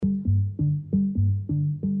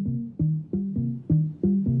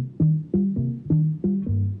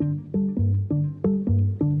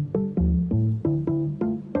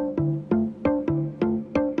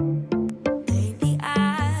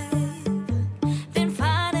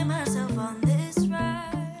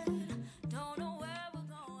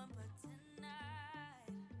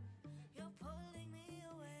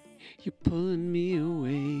You're pulling me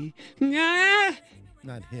away. Ah!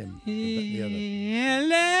 Not him, but the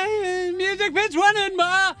other. Music Biz 1 and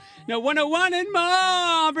more. No, 101 and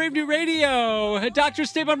more. Brave New Radio. Dr.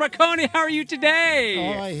 Esteban Marconi, how are you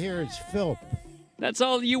today? All I hear is Philp. That's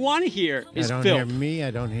all you want to hear is I don't Philp. hear me. I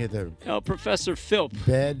don't hear the Professor Philp.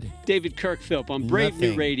 bed. David Kirk Philp on Brave New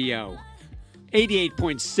Nothing. Radio.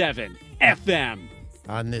 88.7 FM.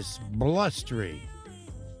 On this blustery.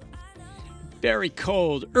 Very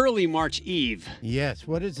cold, early March Eve. Yes.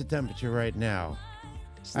 What is the temperature right now?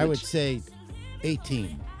 I would say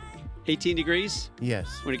 18. 18 degrees? Yes.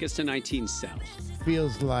 When it gets to 19 south.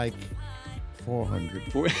 Feels like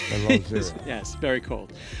 400 below zero. Yes, very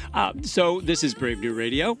cold. So this is Brave New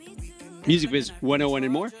Radio. Music Biz 101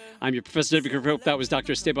 and more. I'm your Professor David Kirk. That was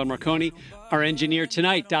Dr. Esteban Marconi. Our engineer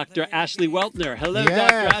tonight, Dr. Ashley Weltner. Hello, Yes,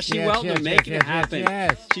 Dr. Ashley yes, Weltner, yes, making yes, it happen.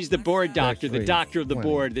 yes. She's the board doctor, the Actually, doctor of the 20.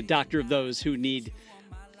 board, the doctor of those who need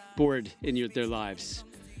board in their lives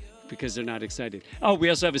because they're not excited. Oh, we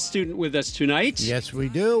also have a student with us tonight. Yes, we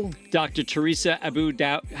do. Dr. Teresa Abu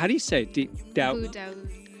Daoud. How do you say it? Abu Daoud.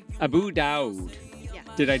 Abu Daoud. Yeah.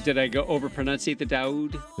 Did I go over pronunciate the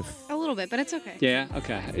Daoud? A little bit, but it's okay. Yeah.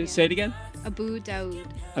 Okay. Say it again. Abu Daoud.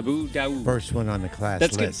 Abu Daoud. First one on the class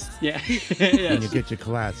That's list. good. Yeah. When Yes. you get your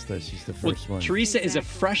class list, she's the first one. Teresa is a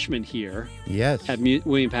freshman here Yes. at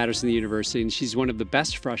William Patterson University, and she's one of the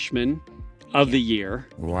best freshmen of the year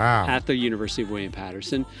Wow. at the University of William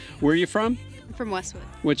Patterson. Where are you from? I'm from Westwood.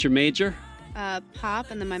 What's your major?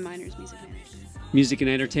 Pop, and then my minor is music management. Music and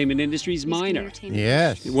Entertainment Industries Music and minor. entertainment.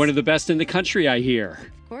 Yes. One of the best in the country, I hear.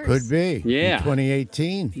 Of course. Could be. Yeah. In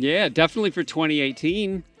 2018. Yeah, definitely for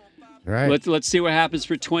 2018. Right. Let's see what happens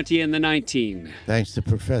for 20 and the 19. Thanks to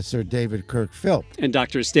Professor David Kirk Philp. And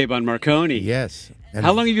Dr. Esteban Marconi. Yes. And,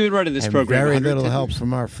 How long have you been running this and program? very 110? little help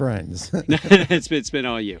from our friends. it's been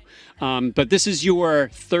all you. But this is your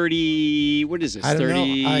 30, what is this? I don't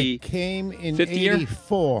 30, know. I came in fifth year?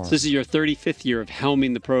 84. So this is your 35th year of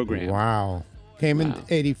helming the program. Wow. Came in Wow.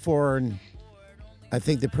 84, and I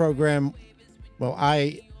think the program, well,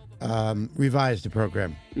 I revised the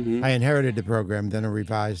program. Mhm. I inherited the program, then I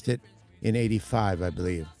revised it in 85, I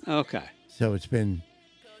believe. Okay. So it's been,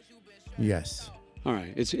 yes, All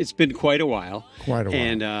right. It's been quite a while. quite a while.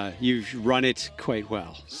 And you've run it quite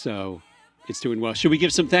well. So it's doing well. Should we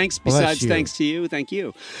give some thanks Bless besides you. thanks to you? Thank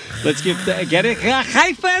you. Let's give get it.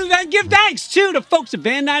 Give thanks to the folks at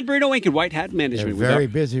Van Nuys Burrito Inc. and White Hat They're Management. very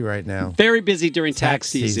busy right now. Very busy during tax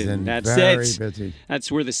season. That's very it. busy.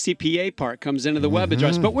 That's where the CPA part comes into the web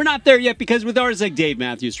address. But we're not there yet because with artists like Dave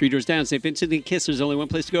Matthews, 3 doors down, St. Vincent and Kiss, there's only one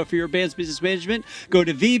place to go for your band's business management. Go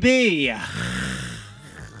to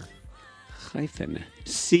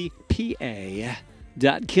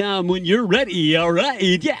VB-CPA.com when you're ready. All right.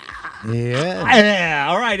 Yeah. Yeah.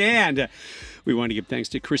 All right. And we want to give thanks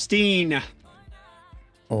to Christine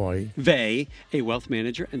Oi. Vey, a wealth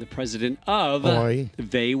manager and the president of Oi.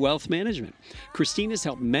 Vey Wealth Management. Christine has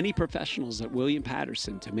helped many professionals at William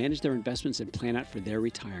Patterson to manage their investments and plan out for their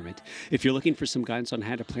retirement. If you're looking for some guidance on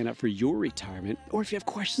how to plan out for your retirement, or if you have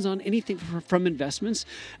questions on anything from investments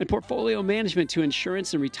and portfolio management to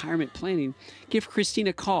insurance and retirement planning, give Christine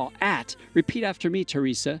a call at, repeat after me,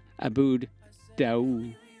 Teresa, Aboud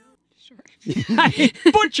Daoud.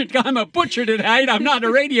 I'm a butcher tonight. I'm not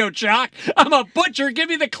a radio jock. I'm a butcher. Give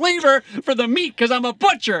me the cleaver for the meat because I'm a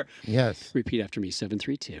butcher. Yes. Repeat after me.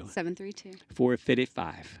 732 732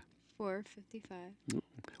 455 455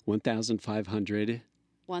 1500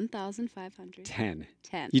 1500 10.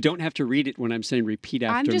 10. You don't have to read it when I'm saying repeat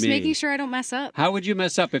after me. I'm just making sure I don't mess up. How would you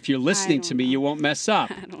mess up? If you're listening don't to me, know. you won't mess up.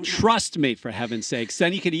 I don't know. Trust me, for heaven's sakes.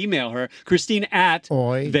 Then you can email her, Christine at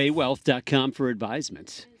Oi. veywealth.com for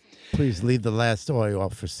advisement. Please leave the last oi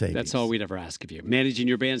off for savings. That's all we'd ever ask of you. Managing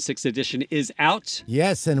Your Band 6th edition is out.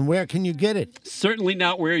 Yes, and where can you get it? Certainly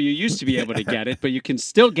not where you used to be able to get it, but you can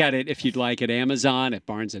still get it if you'd like at Amazon, at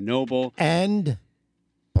Barnes & Noble. And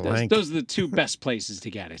blank. Those are the two best places to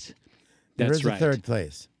get it. That's There is right. a third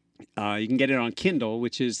place. You can get it on Kindle,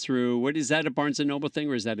 which is through, what is that, a Barnes & Noble thing,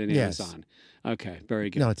 or is that an Yes. Amazon? Okay, very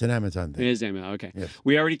good. No, it's an Amazon It thing. is Amazon. Okay. Yes.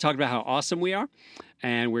 We already talked about how awesome we are.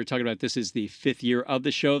 And we're talking about this is the 5th year of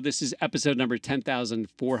the show. This is episode number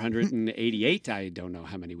 10,488. I don't know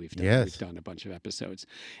how many we've done. Yes. We've done a bunch of episodes.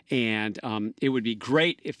 And it would be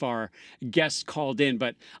great if our guest called in,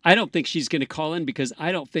 but I don't think she's going to call in because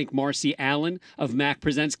I don't think Marcie Allen of Mac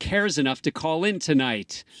Presents cares enough to call in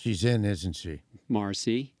tonight. She's in, isn't she?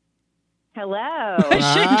 Marcie. Hello. Boy,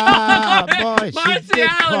 she Marcie did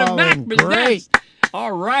Allen of call Mac in. Presents. Great.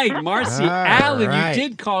 All right, Marcie All Allen, right. you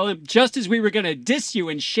did call him just as we were going to diss you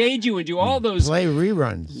and shade you and do all those Play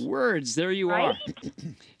reruns. words. There you Right? are.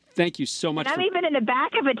 Thank you so much. And I'm even in the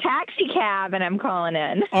back of a taxi cab, and I'm calling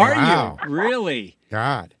in. Are Wow. you really?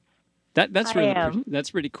 God. That's I really am.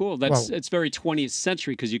 that's pretty cool. It's very 20th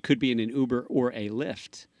century because you could be in an Uber or a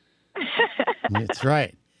Lyft. That's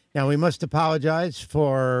right. Now, we must apologize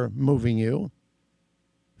for moving you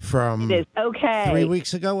from It is okay. 3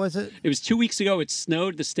 weeks ago, was it? It was 2 weeks ago. It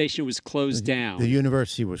snowed. The station was closed down. The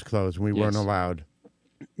university was closed. And we weren't Yes. allowed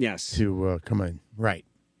Yes, to come in. Right.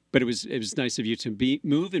 but it was nice of you to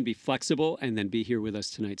move and be flexible and then be here with us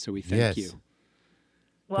tonight. So we thank Yes. you.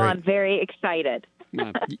 Well, Great. I'm very excited. You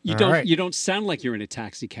All don't right. you don't sound like you're in a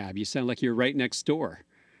taxi cab. You sound like you're right next door.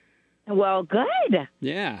 Well, good.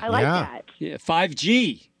 Yeah. I like Yeah. that. Yeah.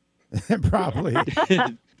 5G. Probably.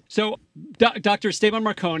 So, Dr. Esteban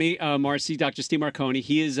Marconi, Marcie, Dr. Steve Marconi,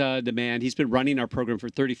 he is the man. He's been running our program for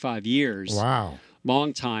 35 years. Wow.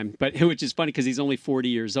 Long time, but which is funny because he's only 40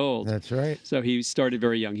 years old. That's right. So he started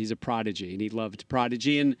very young. He's a prodigy, and he loved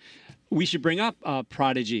Prodigy. And we should bring up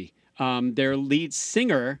Prodigy. Their lead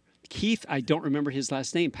singer, Keith, I don't remember his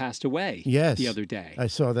last name, passed away Yes. the other day. I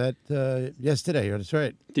saw that yesterday. That's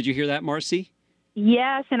right. Did you hear that, Marcie?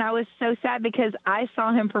 Yes, and I was so sad because I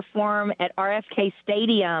saw him perform at RFK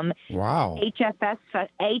Stadium Wow.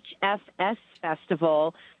 HFS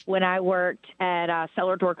Festival when I worked at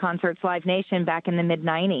Cellar Door Concerts Live Nation back in the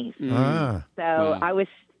mid-'90s. Ah. So Wow. I was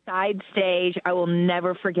side stage. I will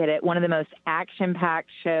never forget it. One of the most action-packed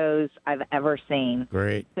shows I've ever seen.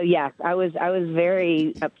 Great. So yes, I was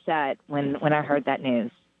very upset when I heard that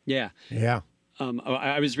news. Yeah. Yeah.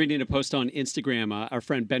 I was reading a post on Instagram. Our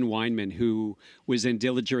friend Ben Weinman, who was in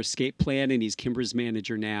Dillinger Escape Plan, and he's Kimber's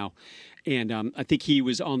manager now. And I think he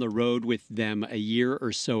was on the road with them a year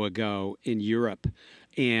or so ago in Europe.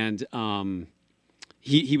 And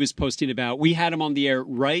he was posting about, we had him on the air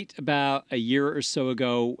right about a year or so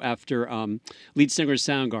ago after lead singer of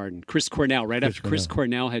Soundgarden, Chris Cornell, right after Chris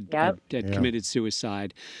Cornell had Yep. committed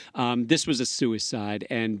suicide. This was a suicide.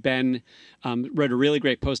 And Ben wrote a really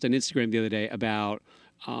great post on Instagram the other day about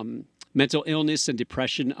mental illness and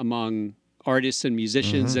depression among artists and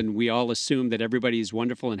musicians. And we all assume that everybody is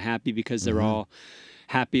wonderful and happy because they're all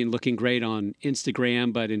happy and looking great on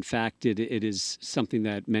Instagram, but in fact, it is something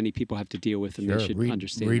that many people have to deal with, and they should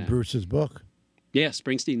understand read that. Bruce's book. Yeah,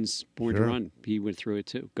 Springsteen's Born to Sure. Run. He went through it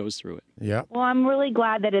too, goes through it. Yeah. Well, I'm really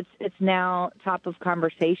glad that it's now top of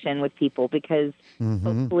conversation with people because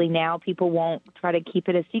hopefully now people won't try to keep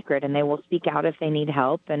it a secret and they will speak out if they need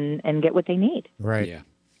help and get what they need. Right. Yeah,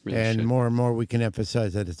 really and should. more we can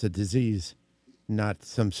emphasize that it's a disease, not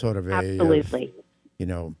some sort of Absolutely.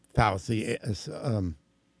 fallacy,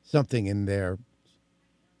 something in their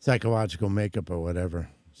psychological makeup or whatever.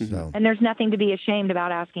 So And there's nothing to be ashamed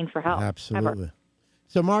about asking for help. absolutely. Ever.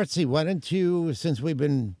 So Marcie, why don't you, since we've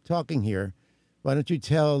been talking here, why don't you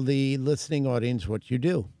tell the listening audience what you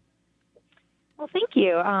do? Well, thank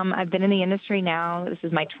you. I've been in the industry now. This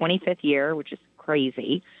is my 25th year, which is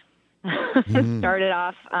crazy. I started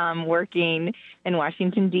off working in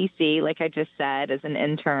Washington, D.C., like I just said, as an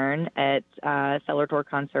intern at Cellar Door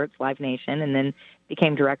Concerts Live Nation, and then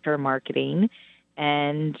became director of marketing,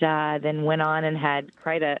 and then went on and had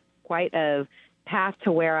quite a path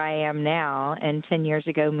to where I am now, and 10 years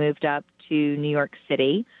ago moved up to New York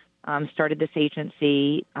City. Started this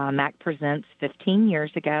agency, Mac Presents, 15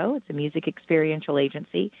 years ago. It's a music experiential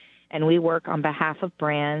agency, and we work on behalf of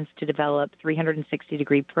brands to develop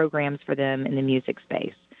 360-degree programs for them in the music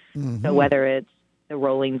space. So whether it's the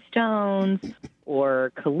Rolling Stones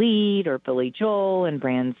or Khalid or Billy Joel and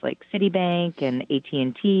brands like Citibank and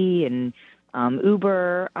AT&T and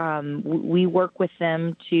Uber, we work with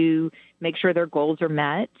them to make sure their goals are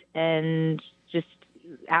met and just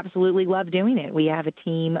absolutely love doing it. We have a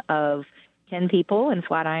team of 10 people in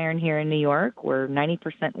Flatiron here in New York. We're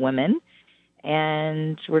 90% women,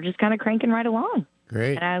 and we're just kind of cranking right along.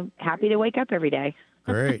 Great. And I'm happy to wake up every day.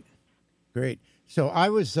 Great. Great. So I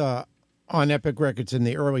was on Epic Records in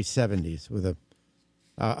the early 70s with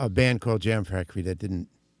a band called Jam Factory that didn't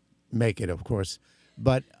make it, of course.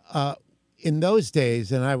 But in those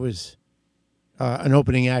days, and I was an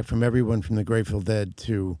opening act from everyone from the Grateful Dead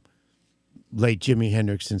to late Jimi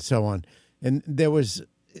Hendrix and so on. And there was,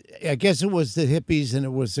 I guess it was the hippies and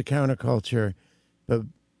it was the counterculture, but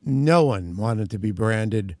no one wanted to be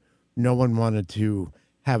branded. No one wanted to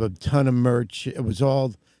have a ton of merch. It was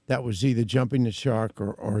all that was either jumping the shark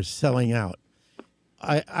or selling out.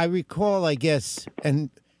 I recall, I guess, and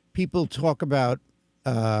people talk about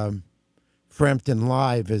Frampton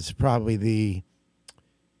Live as probably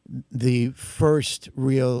the first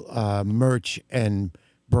real merch and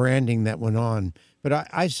branding that went on. But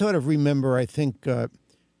I sort of remember, I think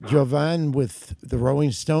Jovan with the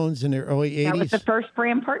Rolling Stones in the early 80s? That was the first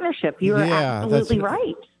brand partnership. You are Yeah, that's absolutely what-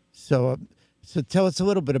 right. So, so tell us a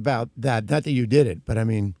little bit about that. Not that you did it, but I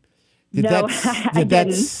mean, did No, that I did that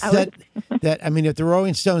didn't. set that? I mean, if the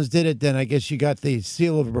Rolling Stones did it, then I guess you got the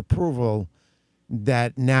seal of approval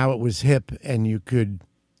that now it was hip and you could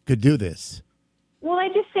do this. Well, I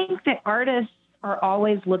just think that artists are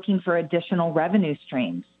always looking for additional revenue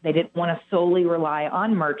streams. They didn't want to solely rely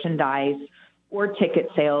on merchandise or ticket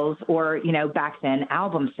sales or, back then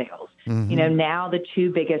album sales. Now the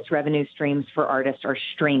two biggest revenue streams for artists are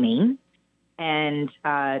streaming and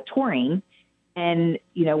touring. And,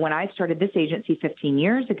 when I started this agency 15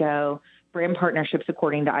 years ago, brand partnerships,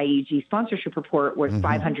 according to IEG sponsorship report, was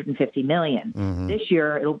 $550 million. This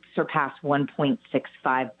year, it'll surpass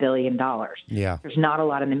 $1.65 billion. Yeah. There's not a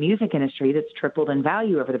lot in the music industry that's tripled in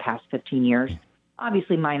value over the past 15 years,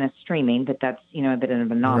 obviously minus streaming, but that's, a bit of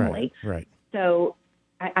an anomaly. Right. So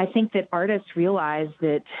I think that artists realize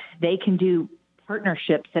that they can do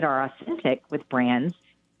partnerships that are authentic with brands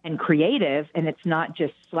and creative, and it's not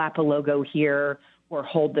just slap a logo here or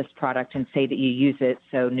hold this product and say that you use it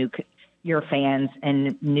so your fans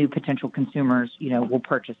and new potential consumers, will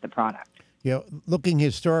purchase the product. Looking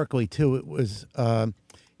historically too, it was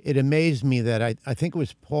it amazed me that I think it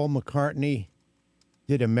was Paul McCartney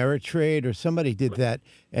did Ameritrade or somebody did that.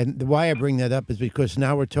 And why I bring that up is because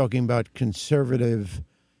now we're talking about conservative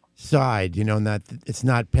side, not it's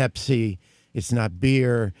not Pepsi, it's not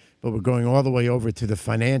beer, but we're going all the way over to the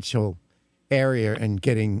financial area and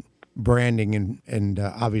getting branding and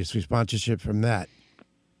obviously sponsorship from that.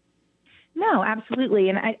 No, absolutely.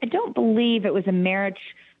 And I don't believe it was a marriage.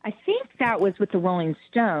 I think that was with the Rolling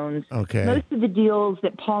Stones. Okay. Most of the deals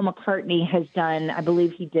that Paul McCartney has done, I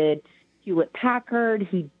believe he did Hewlett Packard,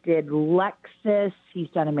 he did Lexus, he's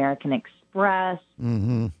done American Express.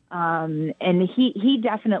 And he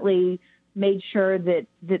definitely made sure that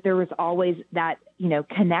there was always that,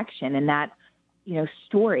 connection and that,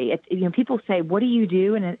 story. People say, what do you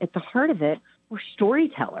do? And at the heart of it, we're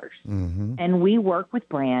storytellers. And we work with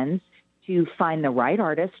brands to find the right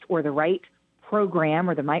artist or the right program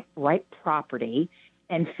or the right property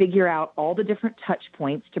and figure out all the different touch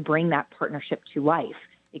points to bring that partnership to life.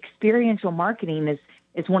 Experiential marketing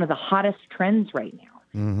is one of the hottest trends right now.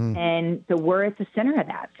 And so we're at the center of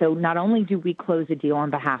that. So not only do we close a deal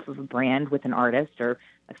on behalf of a brand with an artist or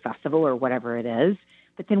a festival or whatever it is,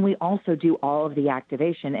 but then we also do all of the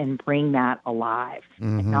activation and bring that alive.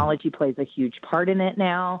 Technology plays a huge part in it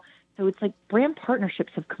now. So it's like brand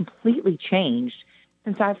partnerships have completely changed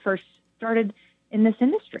since I first started in this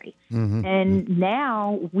industry. And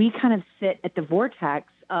now we kind of sit at the vortex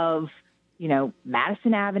of,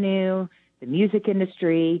 Madison Avenue, the music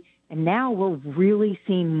industry, and now we're really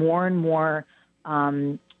seeing more and more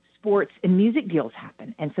sports and music deals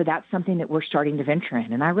happen. And so that's something that we're starting to venture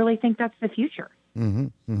in. And I really think that's the future.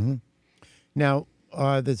 Now,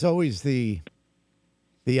 there's always the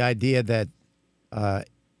idea that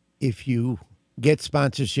if you get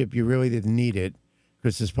sponsorship, you really didn't need it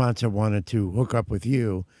because the sponsor wanted to hook up with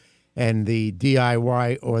you, and the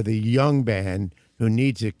DIY or the young band who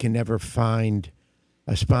needs it can never find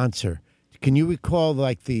a sponsor. Can you recall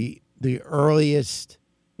like the earliest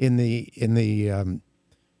in the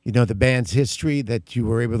the band's history that you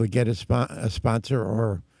were able to get a sponsor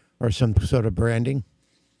or some sort of branding?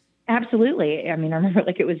 Absolutely. I mean, I remember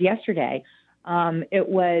like it was yesterday. It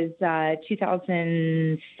was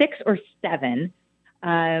 2006 or 7.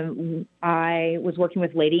 I was working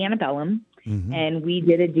with Lady Antebellum, and we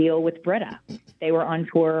did a deal with Britta. They were on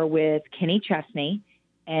tour with Kenny Chesney,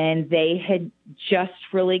 and they had just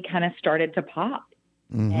really kind of started to pop.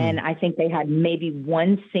 And I think they had maybe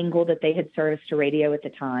one single that they had serviced to radio at the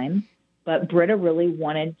time. But Britta really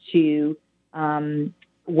wanted to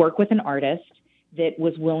work with an artist that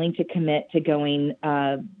was willing to commit to going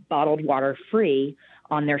bottled water free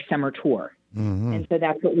on their summer tour. And so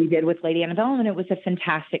that's what we did with Lady Antebellum, and it was a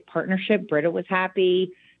fantastic partnership. Britta was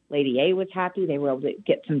happy. Lady A was happy. They were able to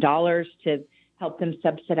get some dollars to help them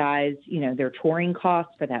subsidize, their touring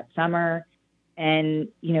costs for that summer. And,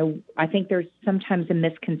 I think there's sometimes a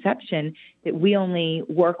misconception that we only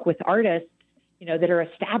work with artists, that are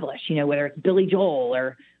established, whether it's Billy Joel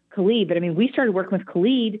or Khalid. But I mean, we started working with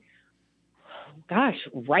Khalid,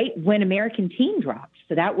 right when American Teen dropped.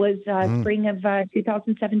 So that was spring of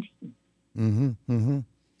 2017.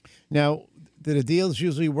 Now, do the deals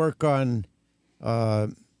usually work on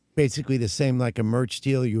basically the same like a merch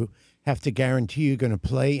deal? You have to guarantee you're going to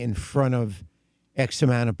play in front of X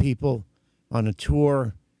amount of people on a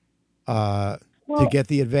tour to get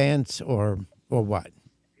the advance or what?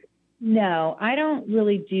 No, I don't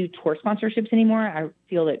really do tour sponsorships anymore. I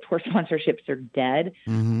feel that tour sponsorships are dead.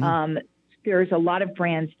 There's a lot of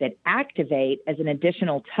brands that activate as an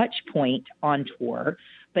additional touch point on tour,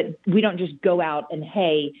 but we don't just go out and,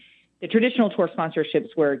 hey, the traditional tour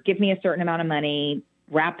sponsorships were give me a certain amount of money,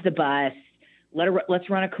 wrap the bus, let's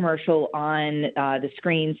run a commercial on the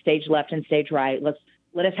screen, stage left and stage right.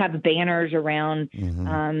 Let us have banners around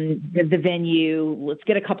the venue. Let's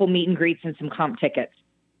get a couple meet and greets and some comp tickets.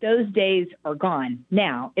 Those days are gone.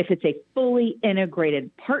 Now, if it's a fully integrated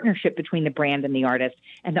partnership between the brand and the artist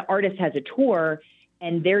has a tour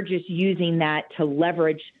and they're just using that to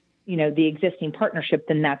leverage, the existing partnership,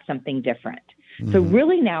 then that's something different. So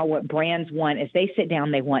really now what brands want is they sit down,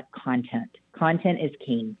 they want content. Content is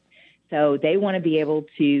king. So they want to be able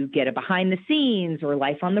to get a behind the scenes or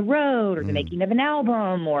life on the road or the making of an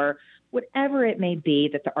album or whatever it may be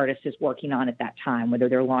that the artist is working on at that time, whether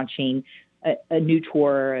they're launching a new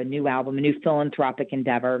tour, a new album, a new philanthropic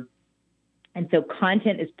endeavor. And so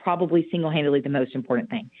content is probably single-handedly the most important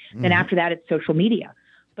thing. Then after that, it's social media.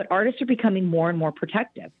 But artists are becoming more and more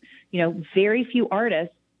protective. Very few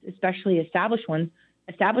artists, especially established ones,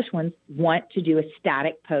 want to do a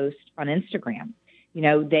static post on Instagram.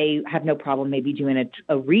 They have no problem maybe doing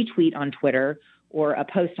a retweet on Twitter or a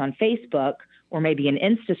post on Facebook or maybe an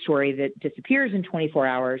Insta story that disappears in 24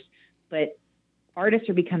 hours. But artists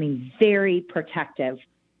are becoming very protective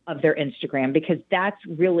of their Instagram because that's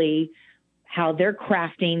really how they're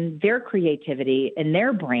crafting their creativity and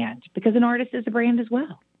their brand, because an artist is a brand as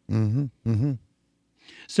well.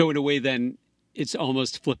 So in a way, then, it's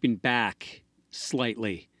almost flipping back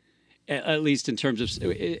slightly, at least in terms of,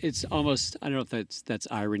 it's almost, I don't know if that's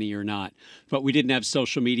irony or not, but we didn't have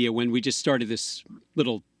social media when we just started this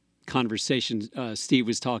little conversation Steve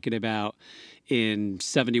was talking about in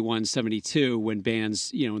 71, 72, when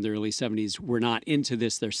bands, in the early 70s were not into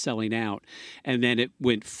this, they're selling out. And then it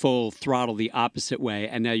went full throttle the opposite way.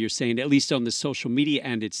 And now you're saying, at least on the social media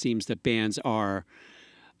end, it seems that bands are,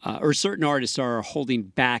 or certain artists are holding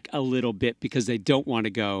back a little bit because they don't want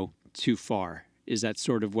to go too far. Is that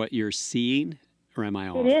sort of what you're seeing, or am I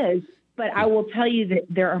off? It is, but I will tell you that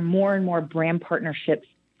there are more and more brand partnerships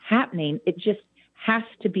happening. It just has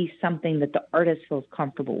to be something that the artist feels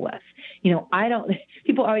comfortable with.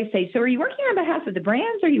 People always say, so are you working on behalf of the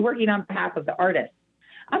brands or are you working on behalf of the artist?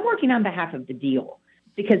 I'm working on behalf of the deal,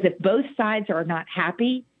 because if both sides are not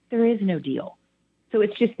happy, there is no deal. So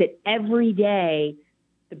it's just that every day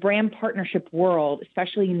the brand partnership world,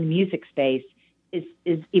 especially in the music space,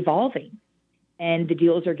 is evolving, and the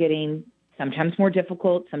deals are getting sometimes more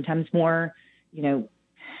difficult, sometimes more,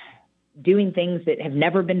 doing things that have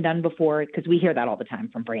never been done before, because we hear that all the time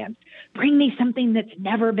from brands. Bring me something that's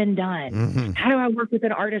never been done. How do I work with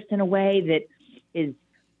an artist in a way that is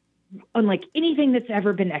unlike anything that's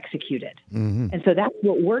ever been executed? And so that's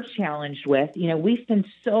what we're challenged with. We spend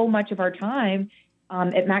so much of our time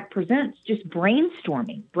at Mac Presents just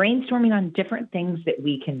brainstorming on different things that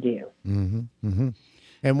we can do.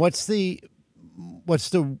 And what's the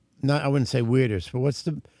not, I wouldn't say weirdest, but what's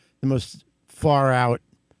the most far out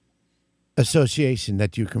association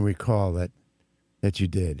that you can recall that you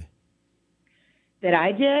did? That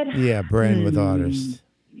I did? Yeah, brand with artists.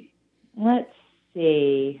 Let's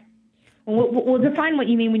see. We'll define what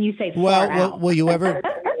you mean when you say far out. Will you ever?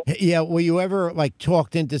 Will you ever like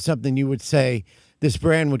talked into something? You would say this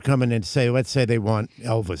brand would come in and say, let's say they want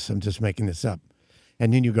Elvis. I'm just making this up,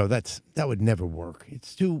 and then you go, that would never work.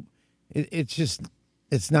 It's too.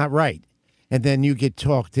 It's not right, and then you get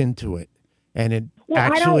talked into it, and it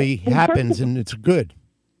actually happens, and it's good.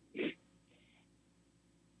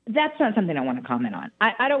 That's not something I want to comment on.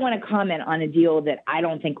 I don't want to comment on a deal that I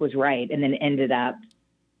don't think was right and then ended up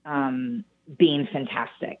being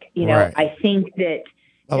fantastic. Right. I think that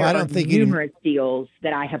there I are don't think numerous deals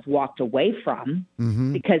that I have walked away from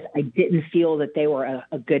because I didn't feel that they were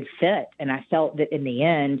a good fit. And I felt that in the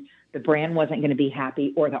end, the brand wasn't going to be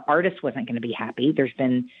happy or the artist wasn't going to be happy. There's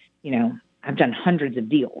been, I've done hundreds of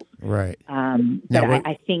deals. Right. But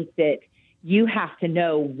I think that you have to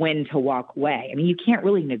know when to walk away. I mean, you can't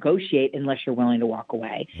really negotiate unless you're willing to walk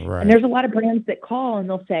away. Right. And there's a lot of brands that call and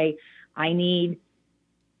they'll say, I need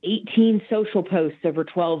 18 social posts over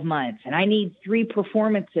 12 months, and I need 3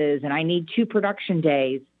 performances, and I need 2 production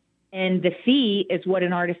days. And the fee is what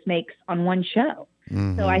an artist makes on one show.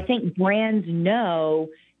 So I think brands know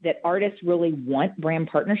that artists really want brand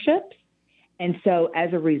partnerships. And so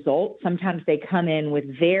as a result, sometimes they come in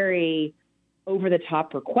with very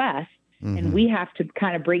over-the-top requests, and we have to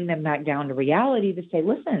kind of bring them back down to reality to say,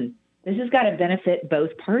 listen, this has got to benefit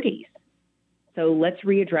both parties. So let's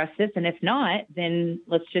readdress this. And if not, then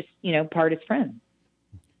let's just, part as friends.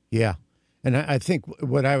 Yeah. And I think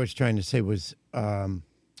what I was trying to say was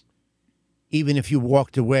even if you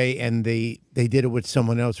walked away and they did it with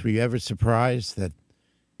someone else, were you ever surprised that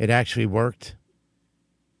it actually worked?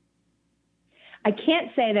 I can't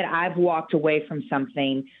say that I've walked away from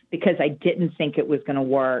something because I didn't think it was going to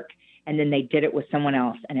work, and then they did it with someone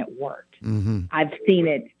else and it worked. Mm-hmm. I've seen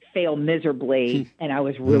it fail miserably, and I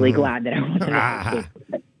was really glad that I wasn't associated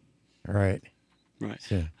with it. All right. Right.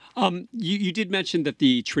 So, You did mention that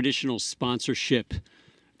the traditional sponsorship,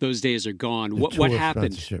 those days are gone. What tour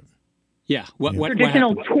happened? sponsorship. Yeah. What Traditional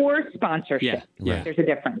happened? tour sponsorship. Yeah. There's a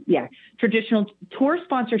difference. Yeah. Traditional tour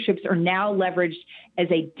sponsorships are now leveraged as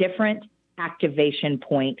a different activation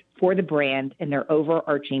point for the brand and their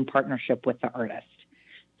overarching partnership with the artist.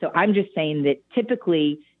 So I'm just saying that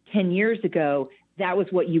typically 10 years ago, that was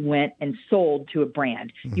what you went and sold to a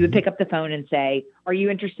brand. Mm-hmm. You would pick up the phone and say, are you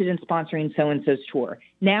interested in sponsoring so-and-so's tour?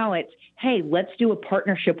 Now it's, hey, let's do a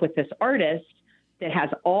partnership with this artist that has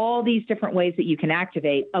all these different ways that you can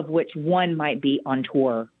activate, of which one might be on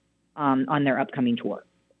tour, on their upcoming tour.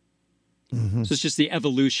 Mm-hmm. So it's just the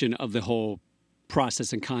evolution of the whole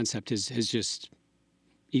process and concept has just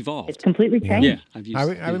evolved. It's completely changed. Yeah,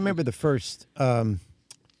 I remember the first,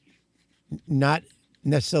 not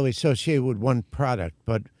necessarily associated with one product,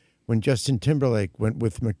 but when Justin Timberlake went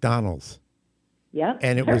with McDonald's. Yeah.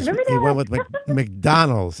 And he went with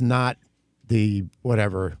McDonald's, not the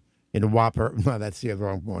whatever, Whopper. No, that's the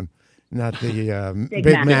wrong one. Not the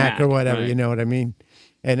Big Mac or whatever, right. You know what I mean?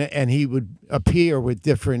 And he would appear with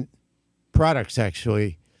different products,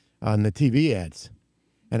 actually, on the TV ads.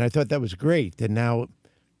 And I thought that was great. And now,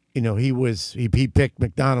 he picked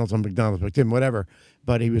McDonald's on McDonald's, picked him, whatever,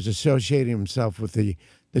 but he was associating himself with the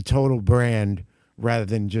total brand rather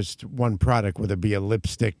than just one product, whether it be a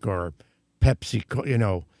lipstick or Pepsi,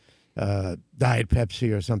 Diet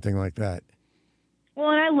Pepsi or something like that. Well,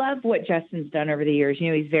 and I love what Justin's done over the years.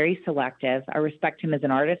 He's very selective. I respect him as an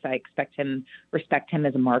artist. I respect him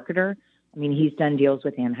as a marketer. I mean, he's done deals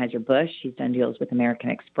with Anheuser-Busch. He's done deals with American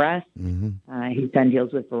Express. Mm-hmm. He's done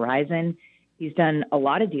deals with Verizon. He's done a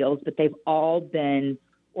lot of deals, but they've all been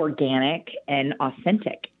organic and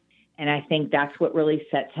authentic. And I think that's what really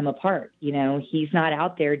sets him apart. He's not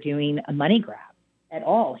out there doing a money grab at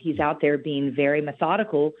all. He's out there being very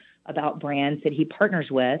methodical about brands that he partners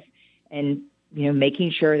with and,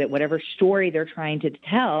 making sure that whatever story they're trying to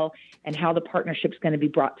tell and how the partnership's going to be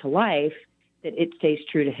brought to life, that it stays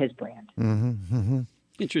true to his brand. Mm-hmm, mm-hmm.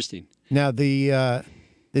 Interesting. Now, the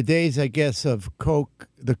days, I guess, of Coke,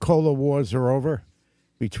 the cola wars are over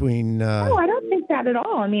between... No, I don't think that at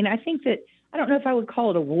all. I mean, I think that, I don't know if I would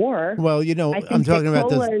call it a war. Well, I'm talking about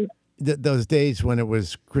those days when it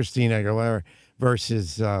was Christina Aguilera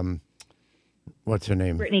versus, what's her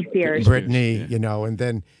name? Britney Spears. Britney, yeah. And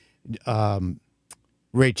then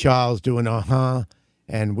Ray Charles doing Uh-huh,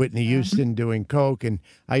 and Whitney Houston doing Coke. And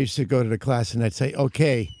I used to go to the class and I'd say,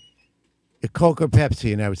 okay, Coke or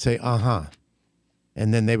Pepsi? And I would say, Uh-huh.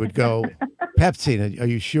 And then they would go, Pepsi. Are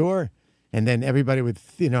you sure? And then everybody would,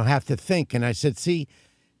 have to think. And I said, see,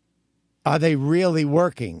 are they really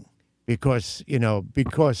working? Because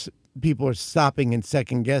people are stopping and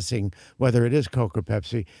second guessing whether it is Coke or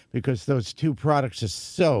Pepsi because those two products are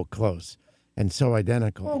so close and so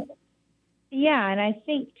identical. Well, yeah, and I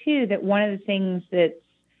think too that one of the things that's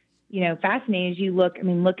fascinating is look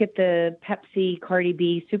at the Pepsi Cardi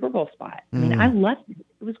B Super Bowl spot. I mean, I loved it.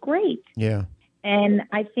 It was great. Yeah. And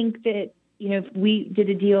I think that if we did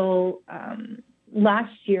a deal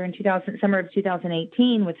last year in summer of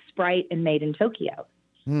 2018 with Sprite and Made in Tokyo.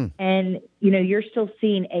 And, you're still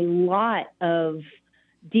seeing a lot of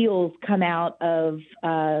deals come out of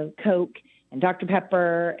Coke and Dr.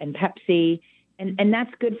 Pepper and Pepsi. And that's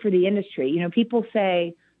good for the industry. People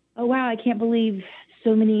say, oh, wow, I can't believe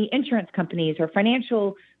so many insurance companies or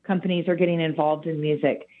financial companies are getting involved in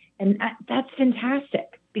music. And that's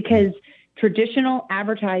fantastic because traditional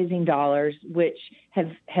advertising dollars, which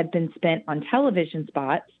have been spent on television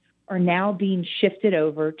spots, are now being shifted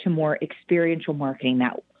over to more experiential marketing.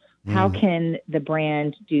 Now, how can the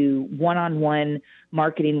brand do one-on-one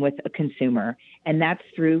marketing with a consumer? And that's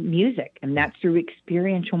through music, and that's through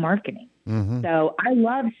experiential marketing. Mm-hmm. So I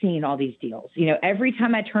love seeing all these deals. Every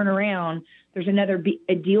time I turn around, there's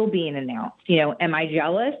a deal being announced. Am I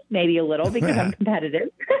jealous? Maybe a little because I'm competitive.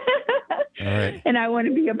 All right. And I want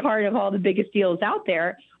to be a part of all the biggest deals out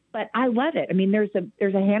there. But I love it. I mean, there's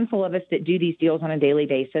a handful of us that do these deals on a daily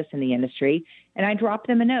basis in the industry, and I drop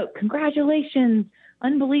them a note. Congratulations.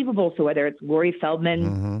 Unbelievable. So whether it's Lori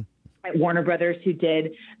Feldman at Warner Brothers who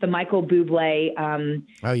did the Michael Bublé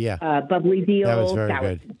Oh yeah, bubbly deal. that was very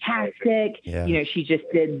was good. fantastic. Yeah. You know, she just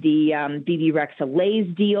did the BB Rexa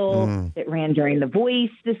Lay's deal that ran during The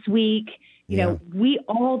Voice this week. You know, we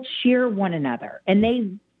all cheer one another, and they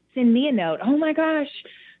send me a note. Oh my gosh,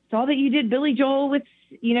 saw that you did Billy Joel with,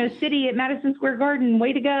 you know, City at Madison Square Garden.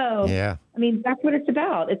 Way to go. Yeah. I mean, that's what it's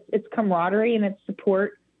about. It's camaraderie and it's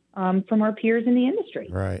support from our peers in the industry.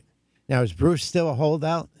 Right. Now, is Bruce still a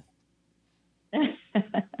holdout? Oh,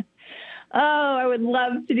 I would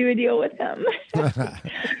love to do a deal with him.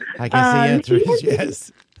 I guess the answer is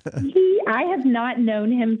yes. I have not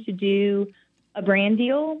known him to do a brand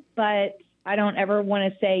deal, but I don't ever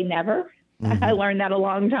want to say never. I learned that a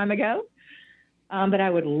long time ago. But I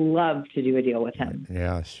would love to do a deal with him.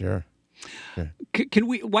 Yeah, sure.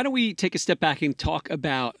 Why don't we take a step back and talk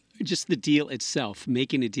about just the deal itself,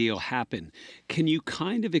 making a deal happen? Can you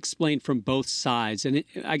kind of explain from both sides? And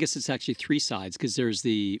I guess it's actually three sides, because there's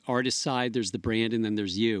the artist side, there's the brand, and then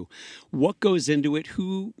there's you. What goes into it?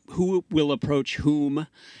 Who will approach whom?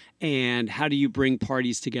 And how do you bring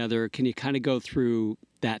parties together? Can you kind of go through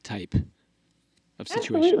that type of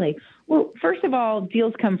situation? Absolutely. Well, first of all,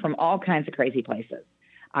 deals come from all kinds of crazy places.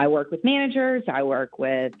 I work with managers. I work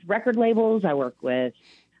with record labels. I work with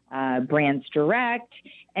brands direct.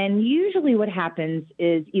 And usually what happens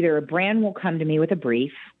is either a brand will come to me with a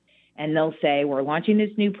brief and they'll say, we're launching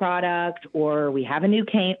this new product, or we have a new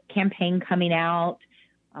campaign coming out.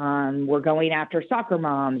 We're going after soccer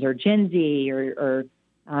moms or Gen Z or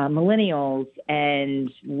millennials,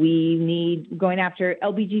 and we need going after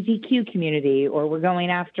LGBTQ community, or we're going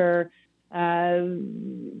after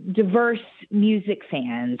diverse music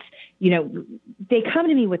fans. You know, they come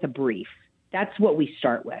to me with a brief. That's what we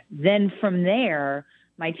start with. Then from there,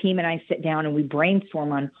 my team and I sit down and we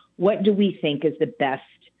brainstorm on what do we think is the best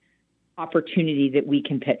opportunity that we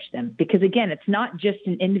can pitch them. Because again, it's not just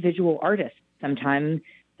an individual artist. Sometimes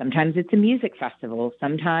it's a music festival.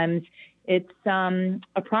 Sometimes it's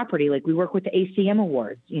a property. Like we work with the ACM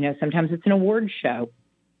Awards. You know, sometimes it's an award show.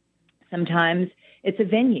 Sometimes it's a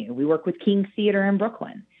venue. We work with King Theater in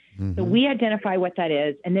Brooklyn. So we identify what that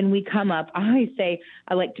is, and then we come up. I always say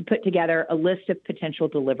I like to put together a list of potential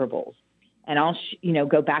deliverables, and I'll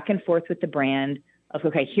go back and forth with the brand of,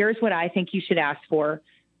 okay, here's what I think you should ask for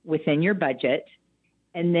within your budget.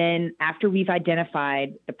 And then after we've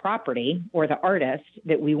identified the property or the artist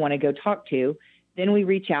that we want to go talk to, then we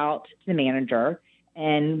reach out to the manager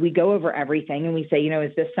and we go over everything and we say,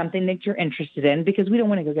 is this something that you're interested in? Because we don't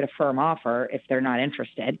want to go get a firm offer if they're not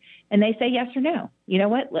interested. And they say yes or no. You know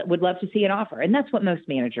what? Would love to see an offer. And that's what most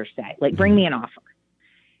managers say, like, bring me an offer.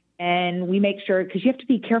 And we make sure, because you have to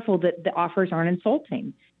be careful that the offers aren't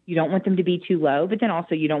insulting. You don't want them to be too low, but then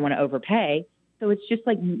also you don't want to overpay. So it's just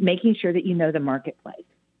like making sure that you know the marketplace.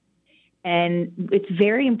 And it's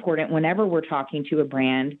very important whenever we're talking to a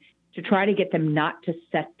brand to try to get them not to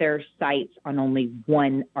set their sights on only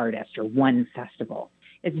one artist or one festival.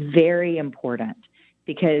 It's very important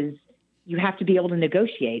because you have to be able to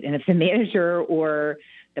negotiate. And if the manager or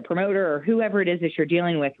the promoter or whoever it is that you're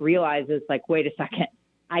dealing with realizes, like, wait a second,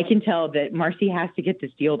 I can tell that Marcie has to get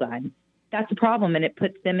this deal done, that's a problem, and it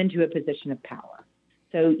puts them into a position of power.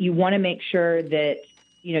 So you want to make sure that,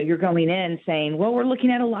 you're going in saying, well, we're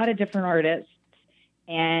looking at a lot of different artists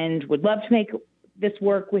and would love to make this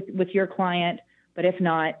work with your client, but if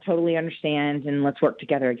not, totally understand, and let's work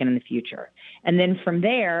together again in the future. And then from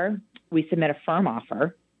there, we submit a firm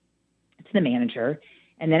offer to the manager.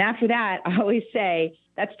 And then after that, I always say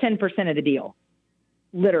that's 10% of the deal.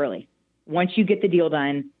 Literally. Once you get the deal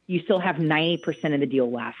done, you still have 90% of the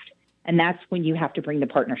deal left. And that's when you have to bring the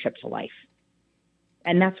partnership to life.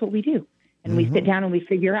 And that's what we do. And we sit down and we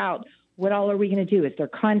figure out, what all are we going to do? Is there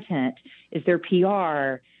content? Is there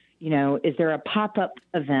PR? Is there a pop-up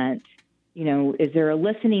event? Is there a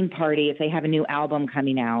listening party if they have a new album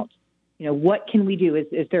coming out? What can we do?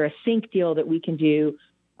 Is there a sync deal that we can do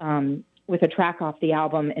with a track off the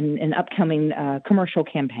album in an upcoming commercial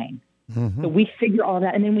campaign? So we figure all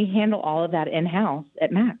that, and then we handle all of that in-house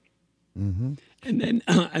at Mac. And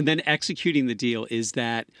then executing the deal, is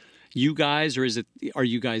that you guys, or are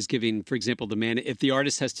you guys giving, for example, if the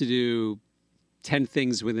artist has to do 10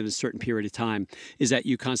 things within a certain period of time, is that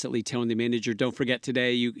you constantly telling the manager, don't forget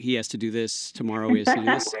today, he has to do this, tomorrow he has to do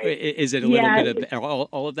this? Is it a little bit of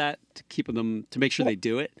all of that to keep them, to make sure they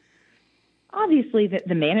do it? Obviously,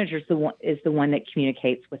 the manager is the one that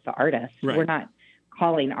communicates with the artist. Right. We're not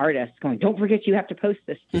calling artists going, don't forget you have to post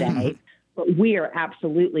this today. But we are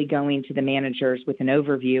absolutely going to the managers with an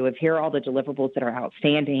overview of, here are all the deliverables that are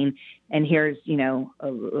outstanding, and here's,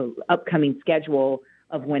 a upcoming schedule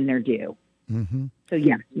of when they're due. So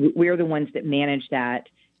yeah, we're the ones that manage that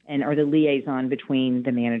and are the liaison between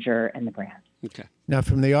the manager and the brand. Okay. Now,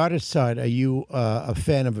 from the artist side, are you a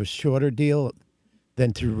fan of a shorter deal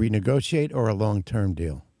than to renegotiate or a long-term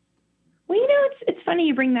deal? Well, it's funny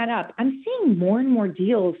you bring that up. I'm seeing more and more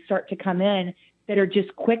deals start to come in that are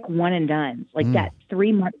just quick one and dones, like that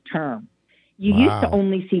 3-month term. You used to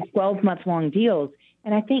only see 12-month long deals.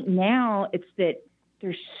 And I think now it's that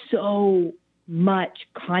there's so much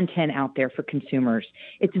content out there for consumers.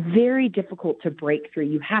 It's very difficult to break through.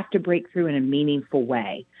 You have to break through in a meaningful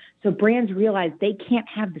way. So brands realize they can't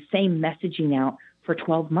have the same messaging out for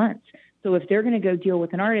 12 months. So if they're going to go deal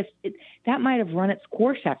with an artist, that might have run its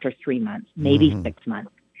course after 3 months, maybe 6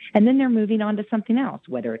 months. And then they're moving on to something else,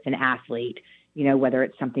 whether it's an athlete, whether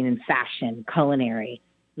it's something in fashion, culinary,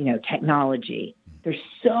 technology. There's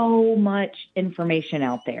so much information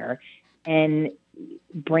out there. And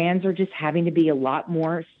brands are just having to be a lot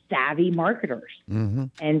more savvy marketers.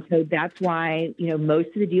 And so that's why, most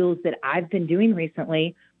of the deals that I've been doing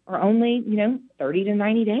recently are only, 30 to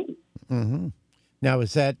 90 days. Now,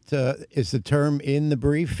 is the term in the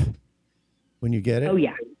brief when you get it? Oh,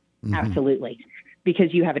 yeah, absolutely.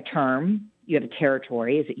 Because you have a term, you have a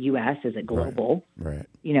territory. Is it U.S.? Is it global? Right.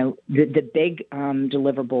 The big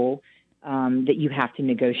deliverable that you have to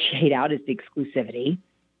negotiate out is the exclusivity.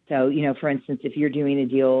 So, for instance, if you're doing a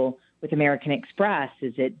deal with American Express,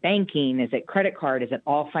 is it banking? Is it credit card? Is it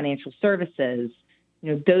all financial services?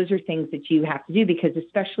 Those are things that you have to do because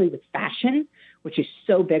especially with fashion, which is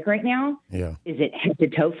so big right now, is it head to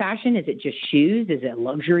toe fashion? Is it just shoes? Is it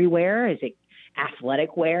luxury wear? Is it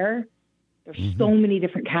athletic wear? There's so many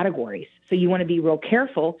different categories. So you want to be real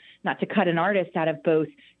careful not to cut an artist out of both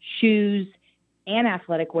shoes and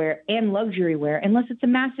athletic wear and luxury wear unless it's a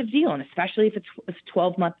massive deal, and especially if it's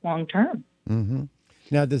 12-month long term.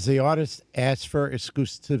 Now, does the artist ask for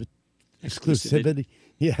exclusivity?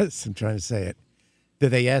 Yes, I'm trying to say it. Do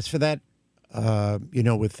they ask for that?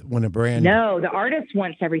 When a brand... No, the artist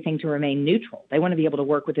wants everything to remain neutral. They want to be able to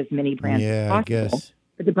work with as many brands as possible. I guess.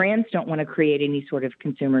 But the brands don't want to create any sort of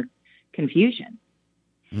consumer confusion.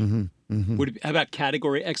 How about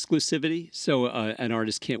category exclusivity? So an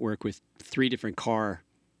artist can't work with 3 different car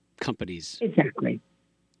companies. Exactly.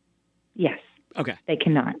 Yes. Okay. They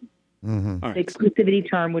cannot. All right. The exclusivity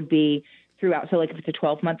term would be throughout. So like if it's a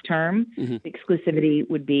 12-month term, the exclusivity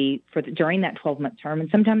would be during that 12-month term. And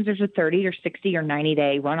sometimes there's a 30 or 60 or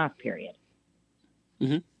 90-day runoff period.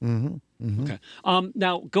 Okay.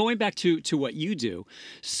 Now, going back to what you do,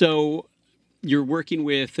 so you're working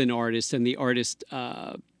with an artist and the artist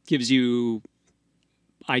gives you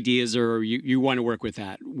ideas or you want to work with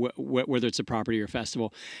that, whether it's a property or a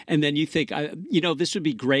festival. And then you think, this would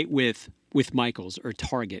be great with Michael's or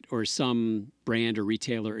Target or some brand or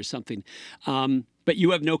retailer or something. But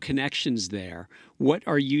you have no connections there. What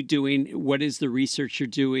are you doing? What is the research you're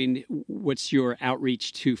doing? What's your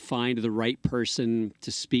outreach to find the right person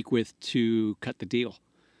to speak with to cut the deal?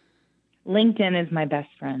 LinkedIn is my best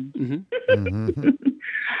friend.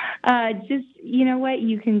 Just,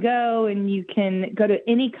 you can go and you can go to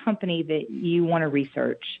any company that you want to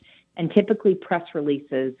research. And typically press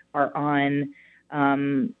releases are on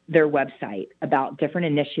their website about different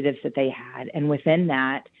initiatives that they had. And within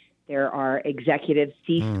that, there are executives,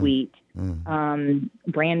 C-suite, brand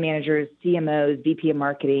managers, CMOs, VP of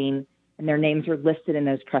marketing, and their names are listed in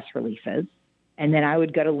those press releases. And then I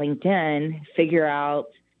would go to LinkedIn, figure out,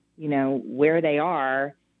 where they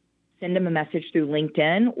are, send them a message through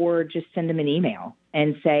LinkedIn or just send them an email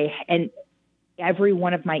and say, and every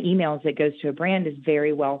one of my emails that goes to a brand is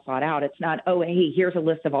very well thought out. It's not, oh, hey, here's a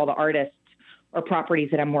list of all the artists or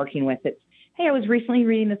properties that I'm working with. It's, hey, I was recently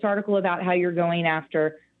reading this article about how you're going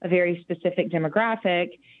after a very specific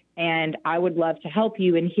demographic, and I would love to help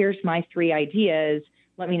you. And here's my 3 ideas.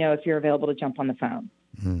 Let me know if you're available to jump on the phone.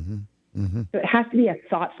 So it has to be a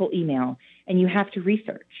thoughtful email, and you have to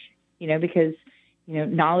research, because,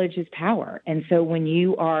 knowledge is power. And so when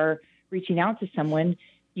you are reaching out to someone,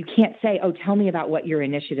 you can't say, oh, tell me about what your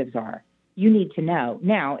initiatives are. You need to know.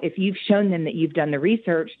 Now, if you've shown them that you've done the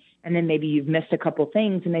research and then maybe you've missed a couple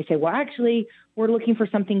things and they say, well, actually, we're looking for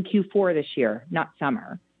something Q4 this year, not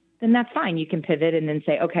summer, then that's fine. You can pivot and then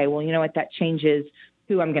say, okay, well, you know what, that changes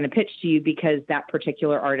who I'm going to pitch to you because that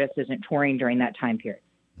particular artist isn't touring during that time period.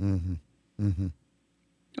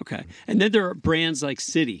 Okay. And then there are brands like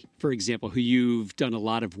Citi, for example, who you've done a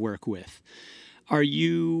lot of work with. Are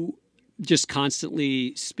you just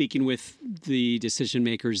constantly speaking with the decision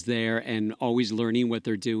makers there and always learning what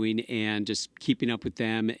they're doing and just keeping up with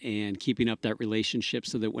them and keeping up that relationship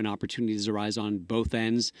so that when opportunities arise on both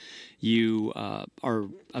ends, you are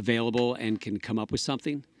available and can come up with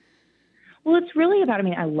something? Well, it's really about, I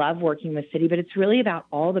mean, I love working with City, but it's really about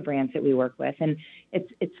all the brands that we work with. And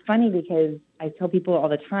it's funny because I tell people all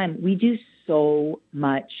the time, we do so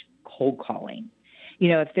much cold calling. You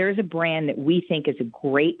know, if there's a brand that we think is a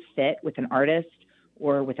great fit with an artist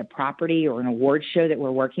or with a property or an award show that we're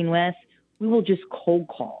working with, we will just cold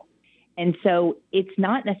call. And so it's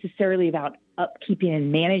not necessarily about upkeeping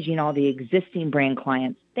and managing all the existing brand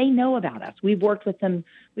clients. They know about us. We've worked with them.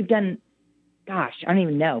 We've done, gosh, I don't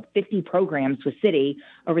even know, 50 programs with City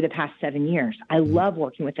over the past 7 years. I love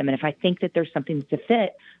working with them. And if I think that there's something that's a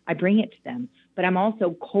fit, I bring it to them. But I'm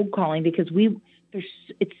also cold calling because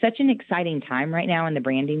it's such an exciting time right now in the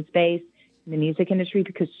branding space, in the music industry,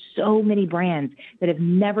 because so many brands that have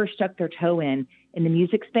never stuck their toe in the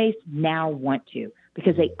music space now want to,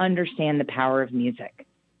 because they understand the power of music.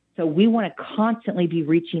 So we want to constantly be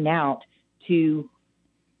reaching out to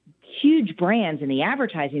huge brands in the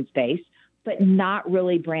advertising space, but not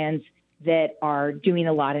really brands that are doing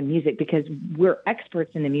a lot of music, because we're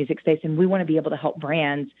experts in the music space and we want to be able to help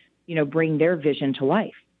brands, you know, bring their vision to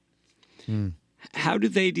life. How do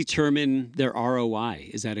they determine their ROI?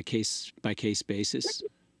 Is that a case-by-case basis?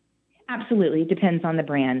 Absolutely. It depends on the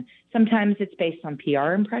brand. Sometimes it's based on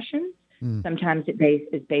PR impressions. Sometimes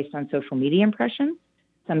it's based on social media impressions.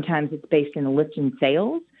 Sometimes it's based in a lift in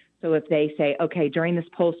sales. So if they say, okay, during this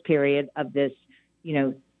pulse period of this, you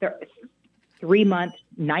know, 3-month,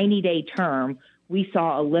 90-day term, we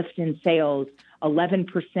saw a lift in sales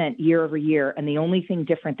 11% year over year. And the only thing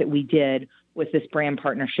different that we did was this brand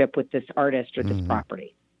partnership with this artist or this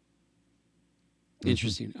property.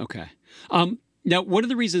 Interesting. Okay. Now, one of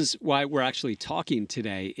the reasons why we're actually talking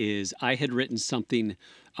today is I had written something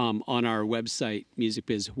on our website,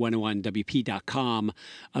 musicbiz101wp.com,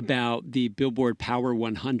 about the Billboard Power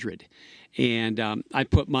 100. And I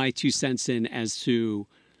put my 2 cents in as to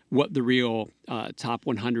what the real top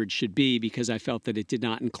 100 should be, because I felt that it did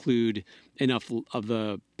not include enough of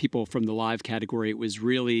the people from the live category. It was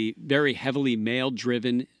really very heavily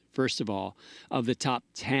male-driven. First of all, of the top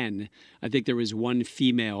 10, I think there was one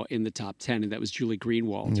female in the top 10, and that was Julie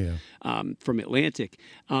Greenwald from Atlantic.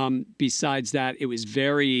 Besides that, it was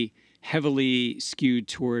very heavily skewed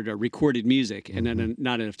toward recorded music and then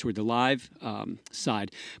not enough toward the live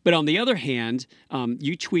side. But on the other hand,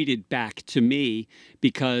 you tweeted back to me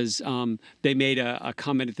because they made a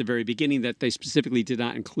comment at the very beginning that they specifically did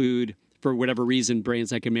not include, for whatever reason,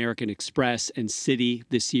 brands like American Express and City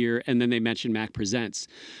this year, and then they mentioned Mac Presents.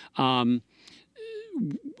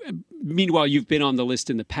 Meanwhile, you've been on the list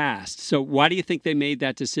in the past. So why do you think they made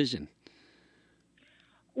that decision?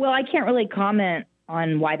 Well, I can't really comment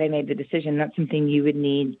on why they made the decision. That's something you would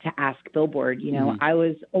need to ask Billboard. You know, I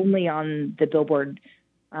was only on the Billboard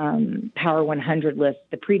Power 100 list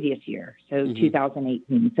the previous year, so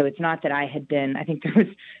 2018. So it's not that I had been, I think there was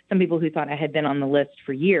some people who thought I had been on the list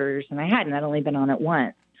for years, and I hadn't. I'd only been on it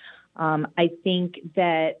once. I think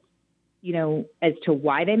that, you know, as to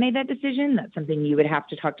why they made that decision, that's something you would have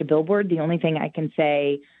to talk to Billboard. The only thing I can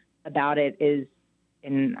say about it is,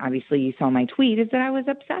 and obviously you saw my tweet, is that I was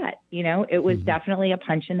upset. You know, it was definitely a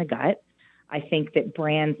punch in the gut. I think that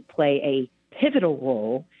brands play a pivotal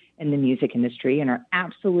role in the music industry and are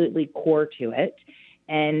absolutely core to it.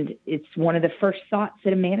 And it's one of the first thoughts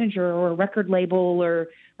that a manager or a record label or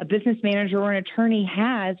a business manager or an attorney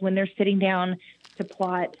has when they're sitting down to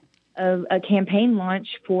plot a campaign launch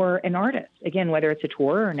for an artist. Again, whether it's a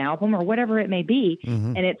tour or an album or whatever it may be.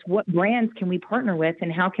 And it's what brands can we partner with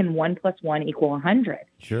and how can 1 + 1 = 100?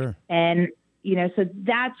 Sure. And, you know, so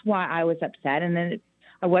that's why I was upset. And then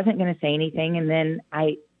I wasn't going to say anything. And then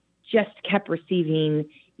I just kept receiving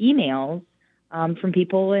emails from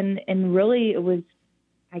people. And really it was,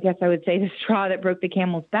 I guess I would say, the straw that broke the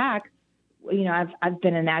camel's back. You know, I've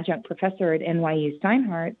been an adjunct professor at NYU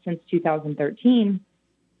Steinhardt since 2013.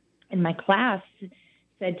 And my class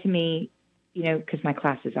said to me, you know, because my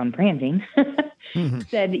class is on branding,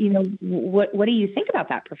 said, you know, what do you think about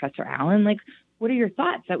that, Professor Allen? Like, what are your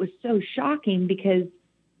thoughts? That was so shocking because,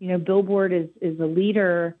 you know, Billboard is a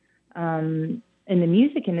leader in the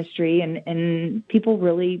music industry and people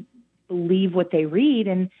really believe what they read.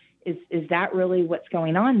 And is that really what's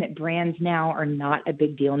going on, that brands now are not a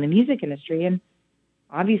big deal in the music industry? And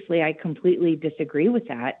obviously I completely disagree with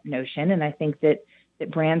that notion. And I think that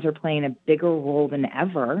brands are playing a bigger role than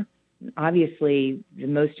ever. Obviously, the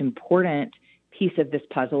most important piece of this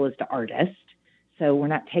puzzle is the artist. So we're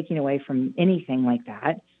not taking away from anything like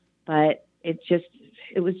that. But it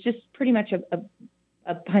was just pretty much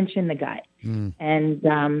a punch in the gut. And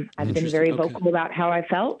I've been very vocal about how I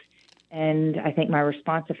felt. And I think my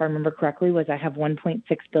response, if I remember correctly, was I have 1.6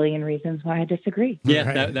 billion reasons why I disagree. Yeah,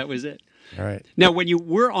 Right. that was it. All right. Now, when you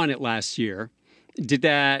were on it last year, did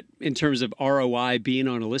that, in terms of ROI, being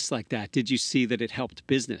on a list like that, did you see that it helped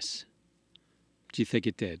business? Do you think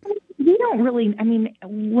it did? We don't really, I mean,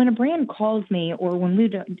 when a brand calls me or when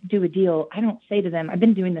we do a deal, I don't say to them, I've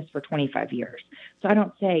been doing this for 25 years. So I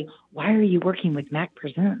don't say, why are you working with Mac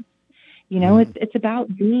Presents? You know, it's about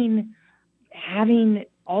having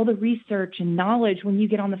all the research and knowledge when you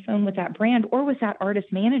get on the phone with that brand or with that artist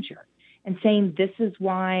manager and saying, this is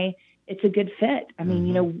why it's a good fit. I mean,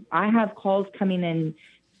 you know, I have calls coming in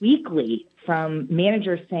weekly from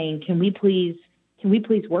managers saying, can we please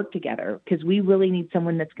work together? Because we really need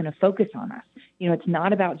someone that's going to focus on us. You know, it's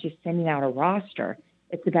not about just sending out a roster.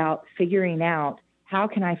 It's about figuring out how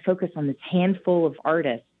can I focus on this handful of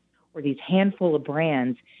artists or these handful of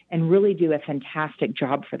brands and really do a fantastic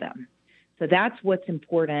job for them. So that's what's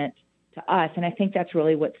important to us. And I think that's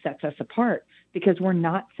really what sets us apart, because we're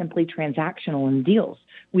not simply transactional in deals.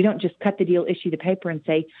 We don't just cut the deal, issue the paper, and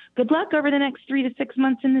say, good luck over the next 3 to 6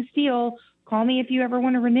 months in this deal. Call me if you ever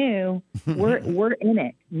want to renew. We're in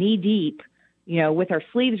it, knee deep, you know, with our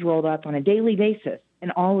sleeves rolled up on a daily basis in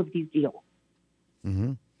all of these deals.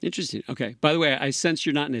 Mm-hmm. Interesting. Okay. By the way, I sense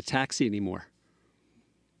you're not in a taxi anymore.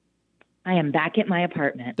 I am back at my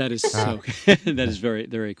apartment. That is so. That is very,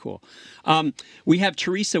 very cool. We have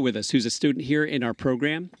Teresa with us, who's a student here in our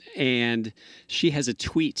program, and she has a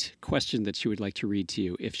tweet question that she would like to read to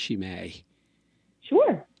you, if she may.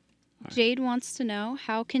 Sure. Jade wants to know,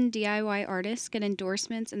 how can DIY artists get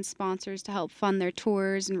endorsements and sponsors to help fund their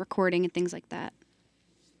tours and recording and things like that?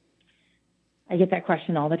 I get that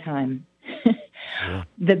question all the time.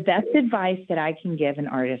 The best advice that I can give an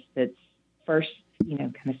artist that's first, you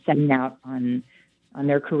know, kind of setting out on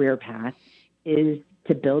their career path is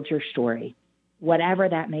to build your story, whatever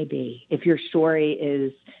that may be. If your story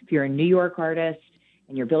is, if you're a New York artist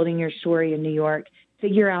and you're building your story in New York,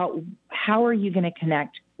 figure out how are you going to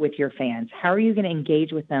connect with your fans? How are you going to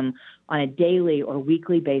engage with them on a daily or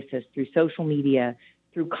weekly basis through social media,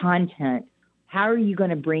 through content? How are you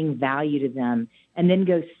going to bring value to them? And then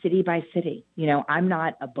go city by city. You know, I'm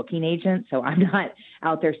not a booking agent, so I'm not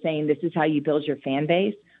out there saying this is how you build your fan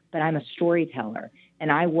base, but I'm a storyteller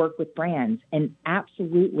and I work with brands, and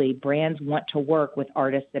absolutely brands want to work with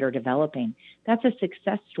artists that are developing. That's a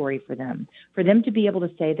success story for them. For them to be able to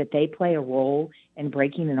say that they play a role in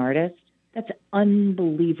breaking an artist, that's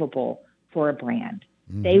unbelievable for a brand.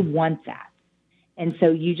 Mm-hmm. They want that. And so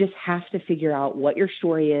you just have to figure out what your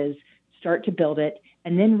story is, start to build it,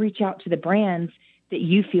 and then reach out to the brands that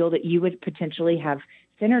you feel that you would potentially have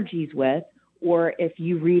synergies with. Or if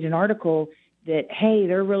you read an article that, hey,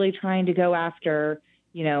 they're really trying to go after,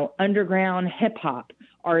 you know, underground hip hop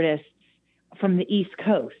artists from the East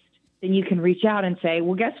Coast, then you can reach out and say,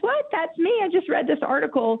 well, guess what? That's me. I just read this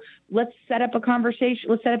article. Let's set up a conversation.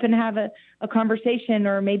 Let's set up and have a conversation,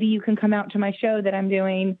 or maybe you can come out to my show that I'm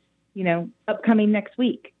doing, you know, upcoming next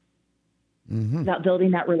week. Mm-hmm. About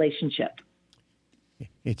building that relationship.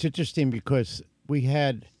 It's interesting because we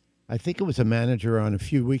had, I think it was a manager on a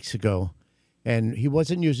few weeks ago, and he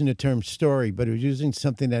wasn't using the term story, but he was using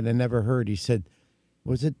something that I never heard. He said,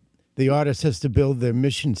 was it the artist has to build their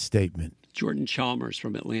mission statement? Jordan Chalmers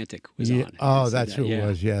from Atlantic was on. Oh, that's who it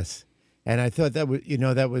was, yes. And I thought that was, you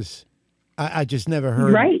know, that was, I just never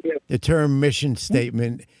heard the term mission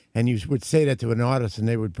statement, and you would say that to an artist, and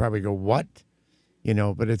they would probably go, what? You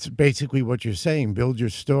know, but it's basically what you're saying. Build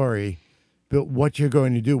your story, build what you're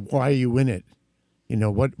going to do. Why are you in it? You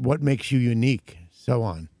know, what makes you unique, so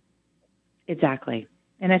on. Exactly.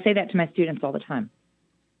 And I say that to my students all the time.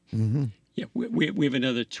 Mm-hmm. Yeah, we have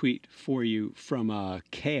another tweet for you from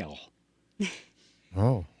Kale.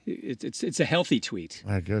 Oh. It's a healthy tweet.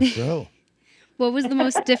 I guess so. What was the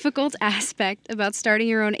most difficult aspect about starting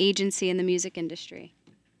your own agency in the music industry?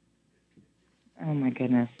 Oh, my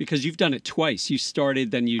goodness. Because you've done it twice. You started,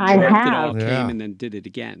 then you dropped it all, came, and then did it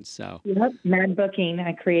again. So. Yep, Mad Booking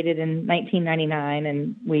I created in 1999,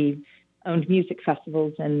 and we owned music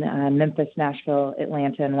festivals in Memphis, Nashville,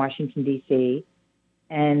 Atlanta, and Washington, D.C.,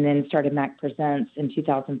 and then started Mac Presents in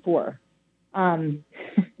 2004.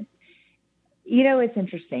 You know, it's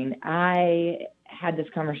interesting. I had this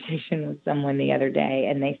conversation with someone the other day,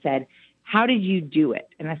 and they said, how did you do it?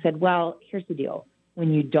 And I said, well, here's the deal.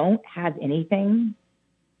 When you don't have anything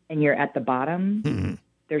and you're at the bottom,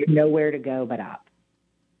 there's nowhere to go but up.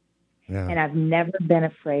 Yeah. And I've never been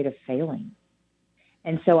afraid of failing.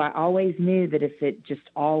 And so I always knew that if it just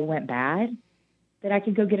all went bad, that I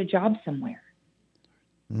could go get a job somewhere.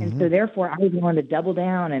 Mm-hmm. And so therefore I was willing to double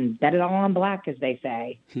down and bet it all on black, as they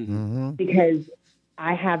say, because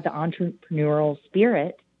I have the entrepreneurial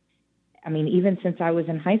spirit. I mean, even since I was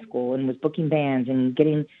in high school and was booking bands and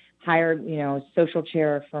getting hired, social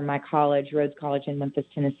chair for my college, Rhodes College in Memphis,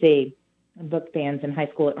 Tennessee, and booked bands in high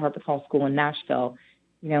school at Harpeth Hall School in Nashville.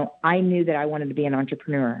 I knew that I wanted to be an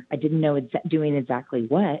entrepreneur. I didn't know doing exactly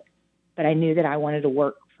what, but I knew that I wanted to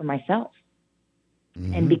work for myself.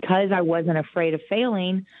 Mm-hmm. And because I wasn't afraid of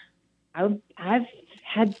failing, I've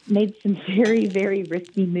had made some very, very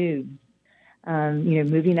risky moves.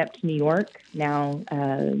 Moving up to New York now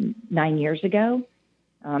 9 years ago,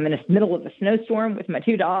 in the middle of a snowstorm with my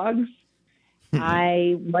two dogs,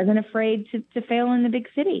 I wasn't afraid to fail in the big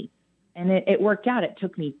city. And it worked out. It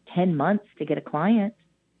took me 10 months to get a client,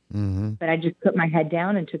 but I just put my head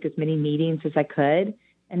down and took as many meetings as I could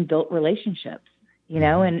and built relationships,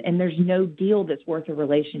 and there's no deal that's worth a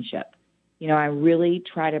relationship. I really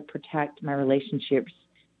try to protect my relationships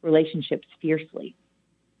fiercely.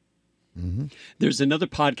 Mm-hmm. There's another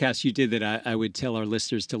podcast you did that I would tell our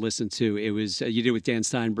listeners to listen to. It was you did with Dan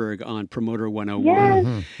Steinberg on Promoter 101. Yes.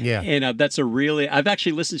 Mm-hmm. Yeah. And that's I've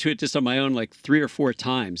actually listened to it just on my own like 3 or 4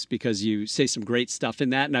 times because you say some great stuff in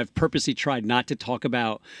that. And I've purposely tried not to talk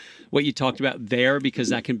about what you talked about there because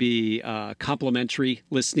that can be complimentary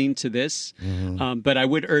listening to this. Mm-hmm. But I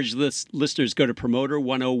would urge listeners go to Promoter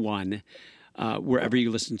 101. Wherever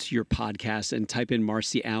you listen to your podcast and type in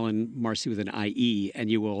Marcie Allen, Marcie with an IE,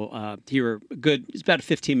 and you will hear it's about a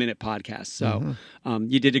 15-minute podcast. So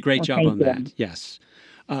you did a great job on that. Yes.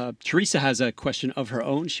 Teresa has a question of her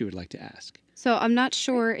own she would like to ask. So I'm not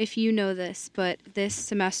sure if you know this, but this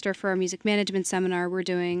semester for our music management seminar, we're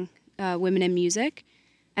doing women in music.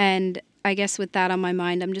 And I guess with that on my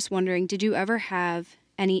mind, I'm just wondering, did you ever have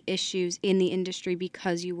any issues in the industry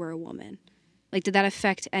because you were a woman? Like, did that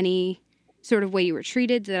affect any sort of way you were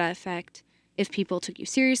treated? Did that affect if people took you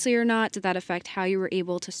seriously or not? Did that affect how you were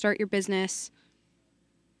able to start your business?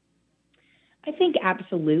 I think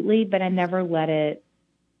absolutely, but I never let it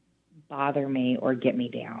bother me or get me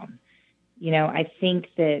down. I think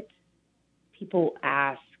that people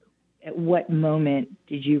ask, at what moment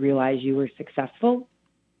did you realize you were successful?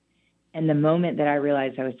 And the moment that I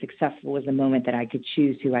realized I was successful was the moment that I could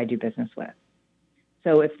choose who I do business with.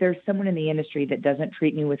 So if there's someone in the industry that doesn't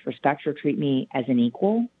treat me with respect or treat me as an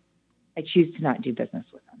equal, I choose to not do business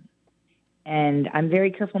with them. And I'm very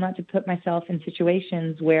careful not to put myself in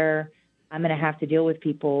situations where I'm going to have to deal with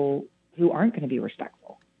people who aren't going to be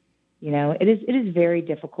respectful. It is very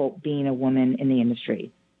difficult being a woman in the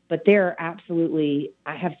industry. But I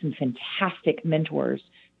have some fantastic mentors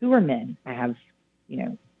who are men. I have,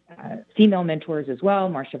 female mentors as well.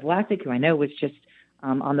 Marcia Vlasic, who I know was just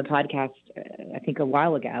on the podcast, I think a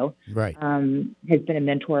while ago, right. Has been a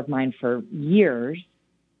mentor of mine for years.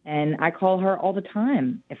 And I call her all the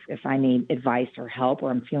time if I need advice or help or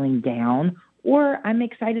I'm feeling down or I'm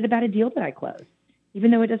excited about a deal that I closed, even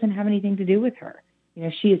though it doesn't have anything to do with her.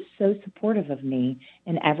 She is so supportive of me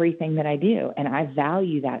in everything that I do. And I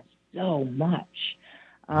value that so much.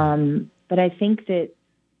 But I think that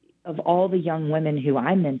of all the young women who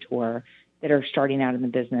I mentor that are starting out in the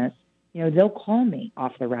business, they'll call me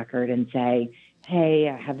off the record and say, hey,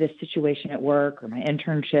 I have this situation at work or my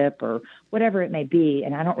internship or whatever it may be,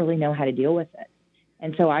 and I don't really know how to deal with it.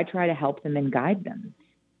 And so I try to help them and guide them.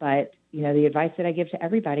 But, the advice that I give to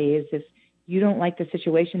everybody is if you don't like the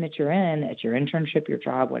situation that you're in, at your internship, your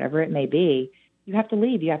job, whatever it may be, you have to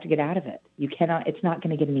leave. You have to get out of it. It's not going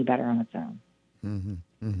to get any better on its own.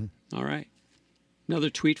 Mm-hmm. Mm-hmm. All right. Another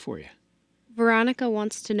tweet for you. Veronica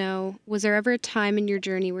wants to know, was there ever a time in your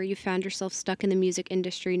journey where you found yourself stuck in the music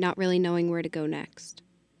industry, not really knowing where to go next?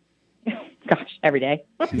 Gosh, every day.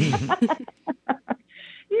 No,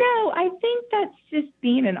 I think that's just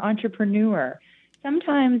being an entrepreneur.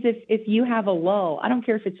 Sometimes if you have a lull, I don't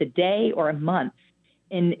care if it's a day or a month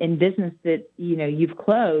in business that, you've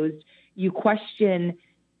closed, you question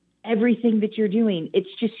everything that you're doing. It's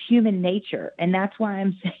just human nature. And that's why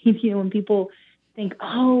I'm saying, when people think,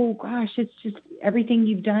 oh gosh, it's just everything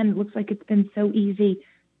you've done. It looks like it's been so easy.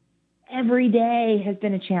 Every day has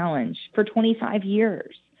been a challenge for 25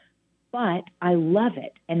 years, but I love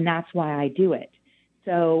it. And that's why I do it.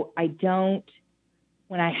 So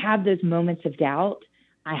when I have those moments of doubt,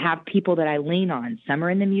 I have people that I lean on. Some are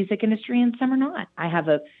in the music industry and some are not. I have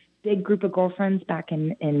a big group of girlfriends back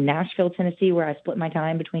in Nashville, Tennessee, where I split my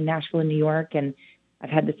time between Nashville and New York. And I've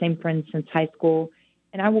had the same friends since high school.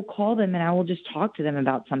 And I will call them and I will just talk to them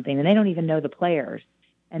about something. And they don't even know the players.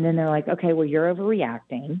 And then they're like, okay, well, you're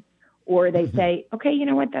overreacting. Or they say, okay, you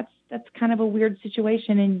know what? That's kind of a weird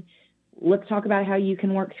situation. And let's talk about how you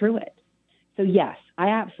can work through it. So yes, I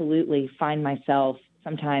absolutely find myself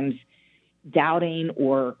sometimes doubting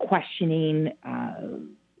or questioning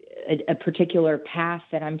a particular path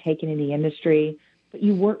that I'm taking in the industry, but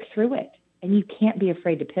you work through it, and you can't be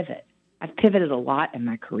afraid to pivot. I've pivoted a lot in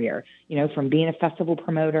my career, from being a festival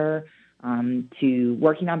promoter to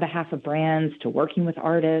working on behalf of brands, to working with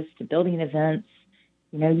artists, to building events.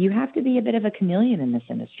 You have to be a bit of a chameleon in this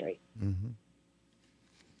industry.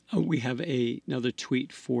 Mm-hmm. We have another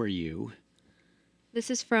tweet for you. This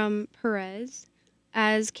is from Perez.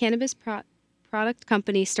 As cannabis product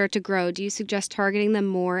companies start to grow, do you suggest targeting them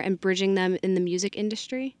more and bridging them in the music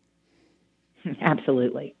industry?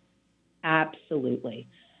 Absolutely. Absolutely.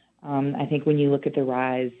 I think when you look at the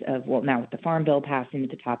rise of, now with the Farm Bill passing at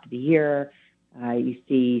the top of the year, you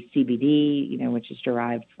see CBD, which is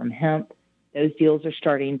derived from hemp. Those deals are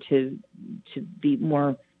starting to be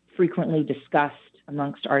more frequently discussed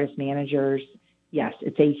amongst artist managers. Yes,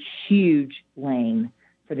 it's a huge lane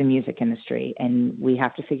for the music industry, and we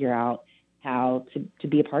have to figure out how to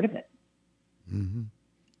be a part of it. Mm-hmm.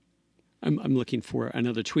 I'm looking for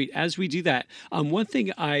another tweet. As we do that, one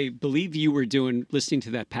thing I believe you were doing, listening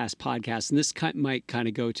to that past podcast, and this might kind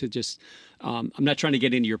of go to just, I'm not trying to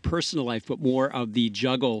get into your personal life, but more of the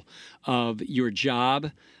juggle of your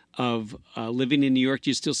job, of living in New York.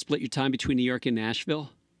 Do you still split your time between New York and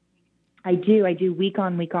Nashville? I do week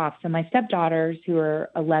on, week off. So my stepdaughters, who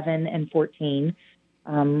are 11 and 14,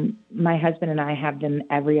 my husband and I have them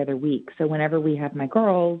every other week. So whenever we have my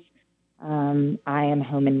girls, I am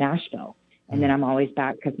home in Nashville, and then I'm always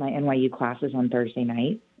back because my NYU class is on Thursday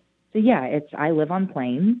night. So yeah, I live on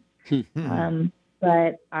planes,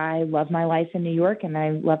 but I love my life in New York, and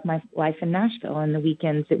I love my life in Nashville. And the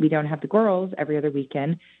weekends that we don't have the girls, every other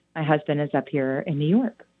weekend, my husband is up here in New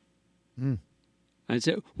York. And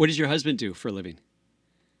so, what does your husband do for a living?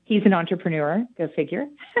 He's an entrepreneur. Go figure.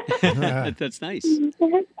 That's nice.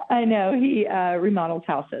 I know. He remodels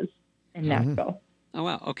houses in Nashville. Oh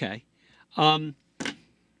wow. Okay.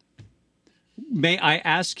 May I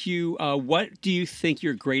ask you, what do you think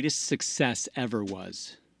your greatest success ever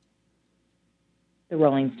was? The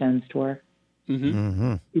Rolling Stones tour.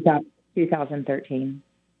 2013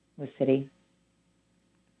 with City.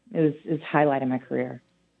 It was highlight of my career,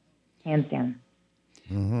 hands down.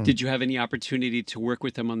 Mm-hmm. Did you have any opportunity to work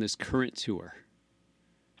with them on this current tour?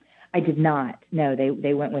 I did not. No,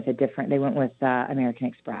 they went with American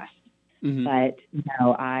Express. Mm-hmm. But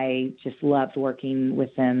no, I just loved working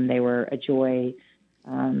with them. They were a joy,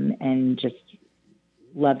 and just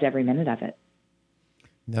loved every minute of it.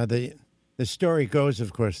 Now the story goes,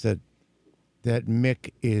 of course, that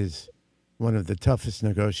Mick is one of the toughest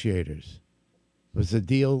negotiators. Was the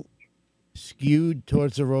deal skewed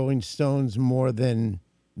towards the Rolling Stones more than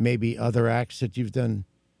maybe other acts that you've done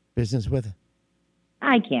business with?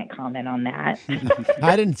 I can't comment on that.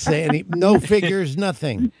 I didn't say no figures,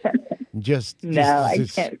 nothing. Just I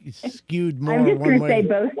can't. Skewed more I'm just one going to way. say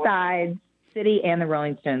both sides, City and the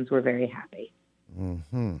Rolling Stones, were very happy.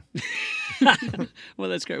 Mm-hmm. Well,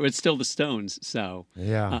 that's great. It's still the Stones, so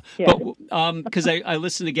yeah. But because I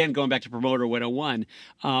listened again, going back to Promoter 101,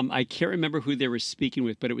 I can't remember who they were speaking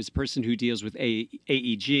with, but it was a person who deals with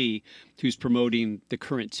AEG, who's promoting the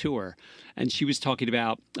current tour, and she was talking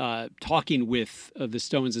about talking with the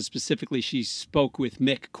Stones, and specifically, she spoke with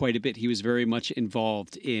Mick quite a bit. He was very much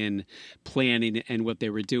involved in planning and what they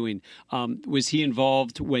were doing. Was he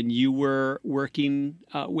involved when you were working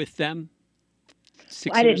with them?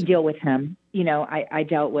 I didn't deal with him. I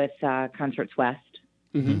dealt with Concerts West.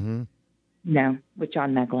 Mm-hmm. Mm-hmm. No, with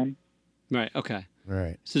John Meglin. Right. Okay.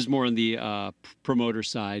 Right. This is more on the promoter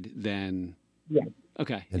side than. Yeah.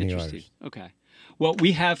 Okay. Than the Interesting. artist. Okay. Well,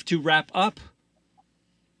 we have to wrap up.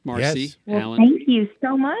 Marcie, Yes. Well, Alan, thank you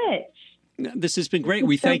so much. this has been great. This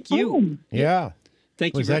We is so thank you. fun. Yeah.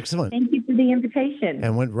 Thank It you. was excellent. Thank you for the invitation.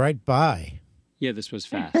 And went right by. Yeah, this was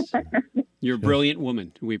fast. You're a brilliant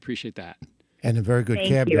woman. We appreciate that. And a very good Thank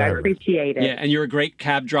cab you. driver. I appreciate it. Yeah, and you're a great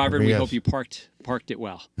cab driver. And we Yes. hope you parked it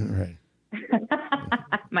well. Right.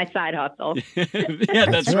 My side hustle. Yeah,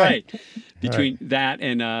 that's right. right. Between that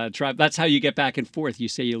and drive, that's how you get back and forth. You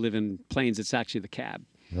say you live in Plains. It's actually the cab.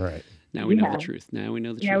 Right. Now we know Yeah. the truth. Now we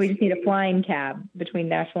know the Now we truth. just need a flying cab between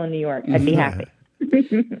Nashville and New York. I'd be happy.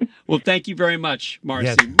 Well, thank you very much,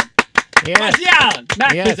 Marcie. Yes. Marcie Allen,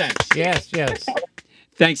 Mac Yes. presents. Yes.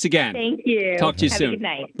 Thanks again. Thank you. Talk to you Have soon. a good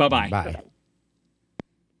night. Bye-bye. Bye.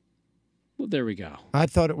 Well, there we go. I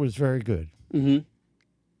thought it was very good. Mm-hmm.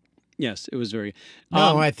 Yes, it was very.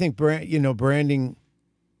 No, I think branding.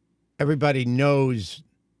 Everybody knows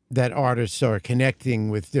that artists are connecting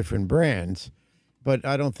with different brands, but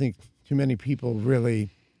I don't think too many people really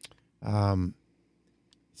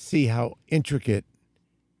see how intricate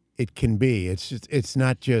it can be. It's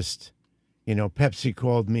not just Pepsi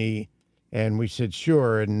called me and we said,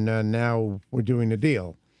 sure, and now we're doing a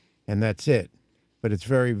deal, and that's it. But it's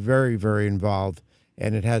very, very, very involved,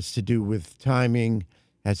 and it has to do with timing,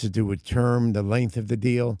 has to do with term, the length of the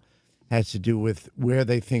deal, has to do with where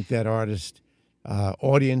they think that artist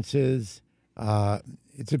audience is.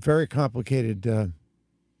 It's a very complicated,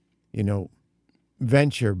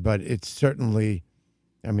 venture, but it's certainly,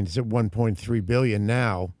 it's at $1.3 billion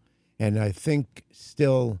now, and I think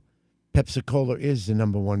still Pepsi-Cola is the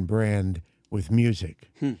number one brand with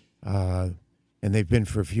music, and they've been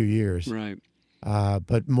for a few years. Right.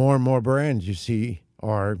 But more and more brands you see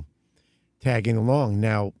are tagging along.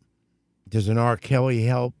 Now, does an R. Kelly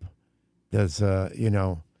help? Does, I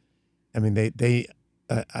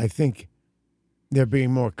think they're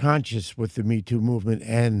being more conscious with the Me Too movement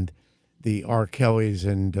and the R. Kellys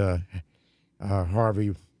and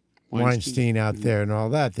Harvey Weinstein out there and all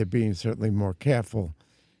that. They're being certainly more careful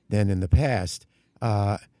than in the past.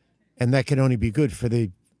 And that can only be good for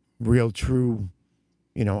the real, true,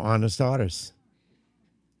 honest artists.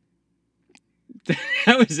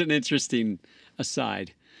 That was an interesting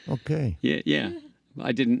aside. Okay. Yeah.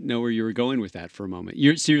 I didn't know where you were going with that for a moment.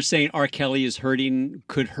 So you're saying R. Kelly is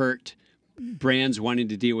could hurt brands wanting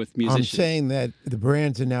to deal with musicians? I'm saying that the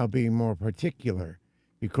brands are now being more particular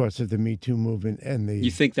because of the Me Too movement and the... You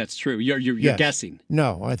think that's true? You're Yes. guessing?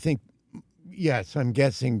 No, I think... Yes, I'm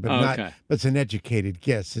guessing, but not... Okay. But it's an educated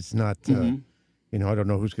guess. It's not... I don't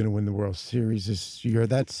know who's going to win the World Series this year.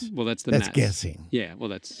 That's Mets. guessing. Yeah, well,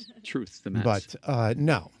 that's truth, the Mets. But,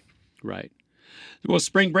 no. Right. Well,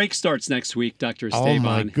 spring break starts next week, Dr. Esteban. Oh,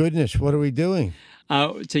 my goodness. What are we doing?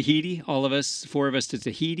 Tahiti, all of us, 4 of us to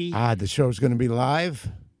Tahiti. The show's going to be live?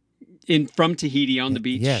 From Tahiti on the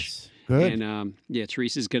beach. Yes. Good. And,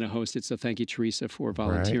 Teresa's going to host it, so thank you, Teresa, for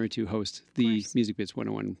volunteering to host the Music Biz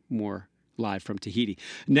 101 More live from Tahiti.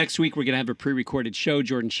 Next week, we're going to have a pre-recorded show.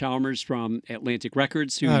 Jordan Chalmers from Atlantic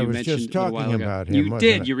Records, who you mentioned just a little while talking ago. about him, You wasn't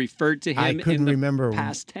did. I? You referred to him I couldn't in the remember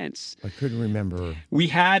past tense. I couldn't remember. We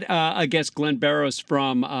had a guest, Glenn Barrows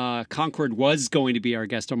from Concord, was going to be our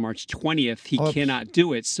guest on March 20th. He cannot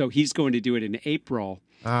do it, so he's going to do it in April.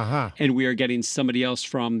 Uh-huh. And we are getting somebody else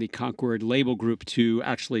from the Concord label group to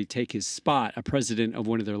actually take his spot, a president of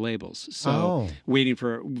one of their labels. So waiting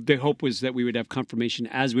for, the hope was that we would have confirmation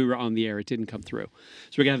as we were on the air. It didn't come through.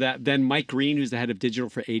 So we're going to have that. Then Mike Green, who's the head of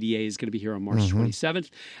digital for ADA, is going to be here on March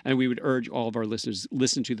 27th. And we would urge all of our listeners,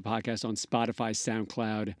 listen to the podcast on Spotify,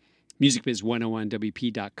 SoundCloud,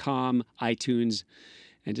 musicbiz101wp.com, iTunes,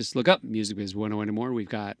 and just look up Music Biz 101 and more. We've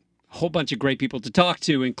got a whole bunch of great people to talk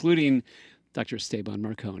to, including Dr. Esteban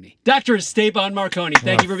Marconi. Dr. Esteban Marconi,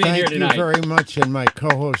 thank you for being here tonight. Thank you very much. And my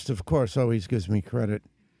co-host, of course, always gives me credit.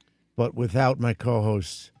 But without my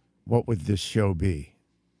co-hosts, what would this show be?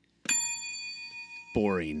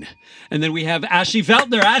 Boring. And then we have Ashley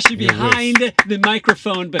Veltner. Ashley behind the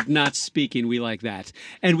microphone, but not speaking. We like that.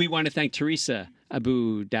 And we want to thank Teresa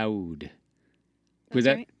Abu Daoud. Was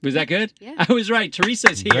that good? Yeah. I was right.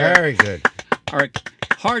 Teresa's here. Very good. Our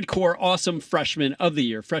hardcore, awesome freshman of the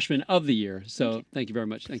year. So thank you very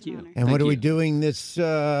much. Thank you. And what are we doing this...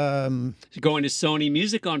 Going to Sony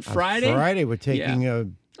Music on Friday. Friday, we're taking a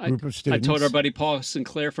group of students. I told our buddy Paul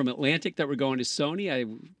Sinclair from Atlantic that we're going to Sony. I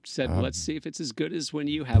said, let's see if it's as good as when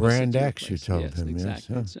you have Brand us. X, you told him.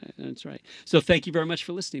 Exactly. Yes, That's right. So thank you very much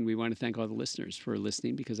for listening. We want to thank all the listeners for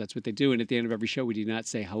listening because that's what they do. And at the end of every show, we do not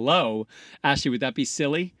say hello. Ashley, would that be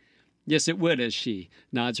silly? Yes, it would, as she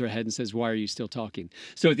nods her head and says, why are you still talking?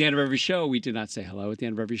 So at the end of every show, we do not say hello. At the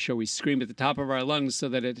end of every show, we scream at the top of our lungs so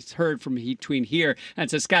that it's heard from between here and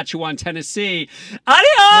Saskatchewan, Tennessee.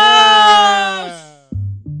 Adios!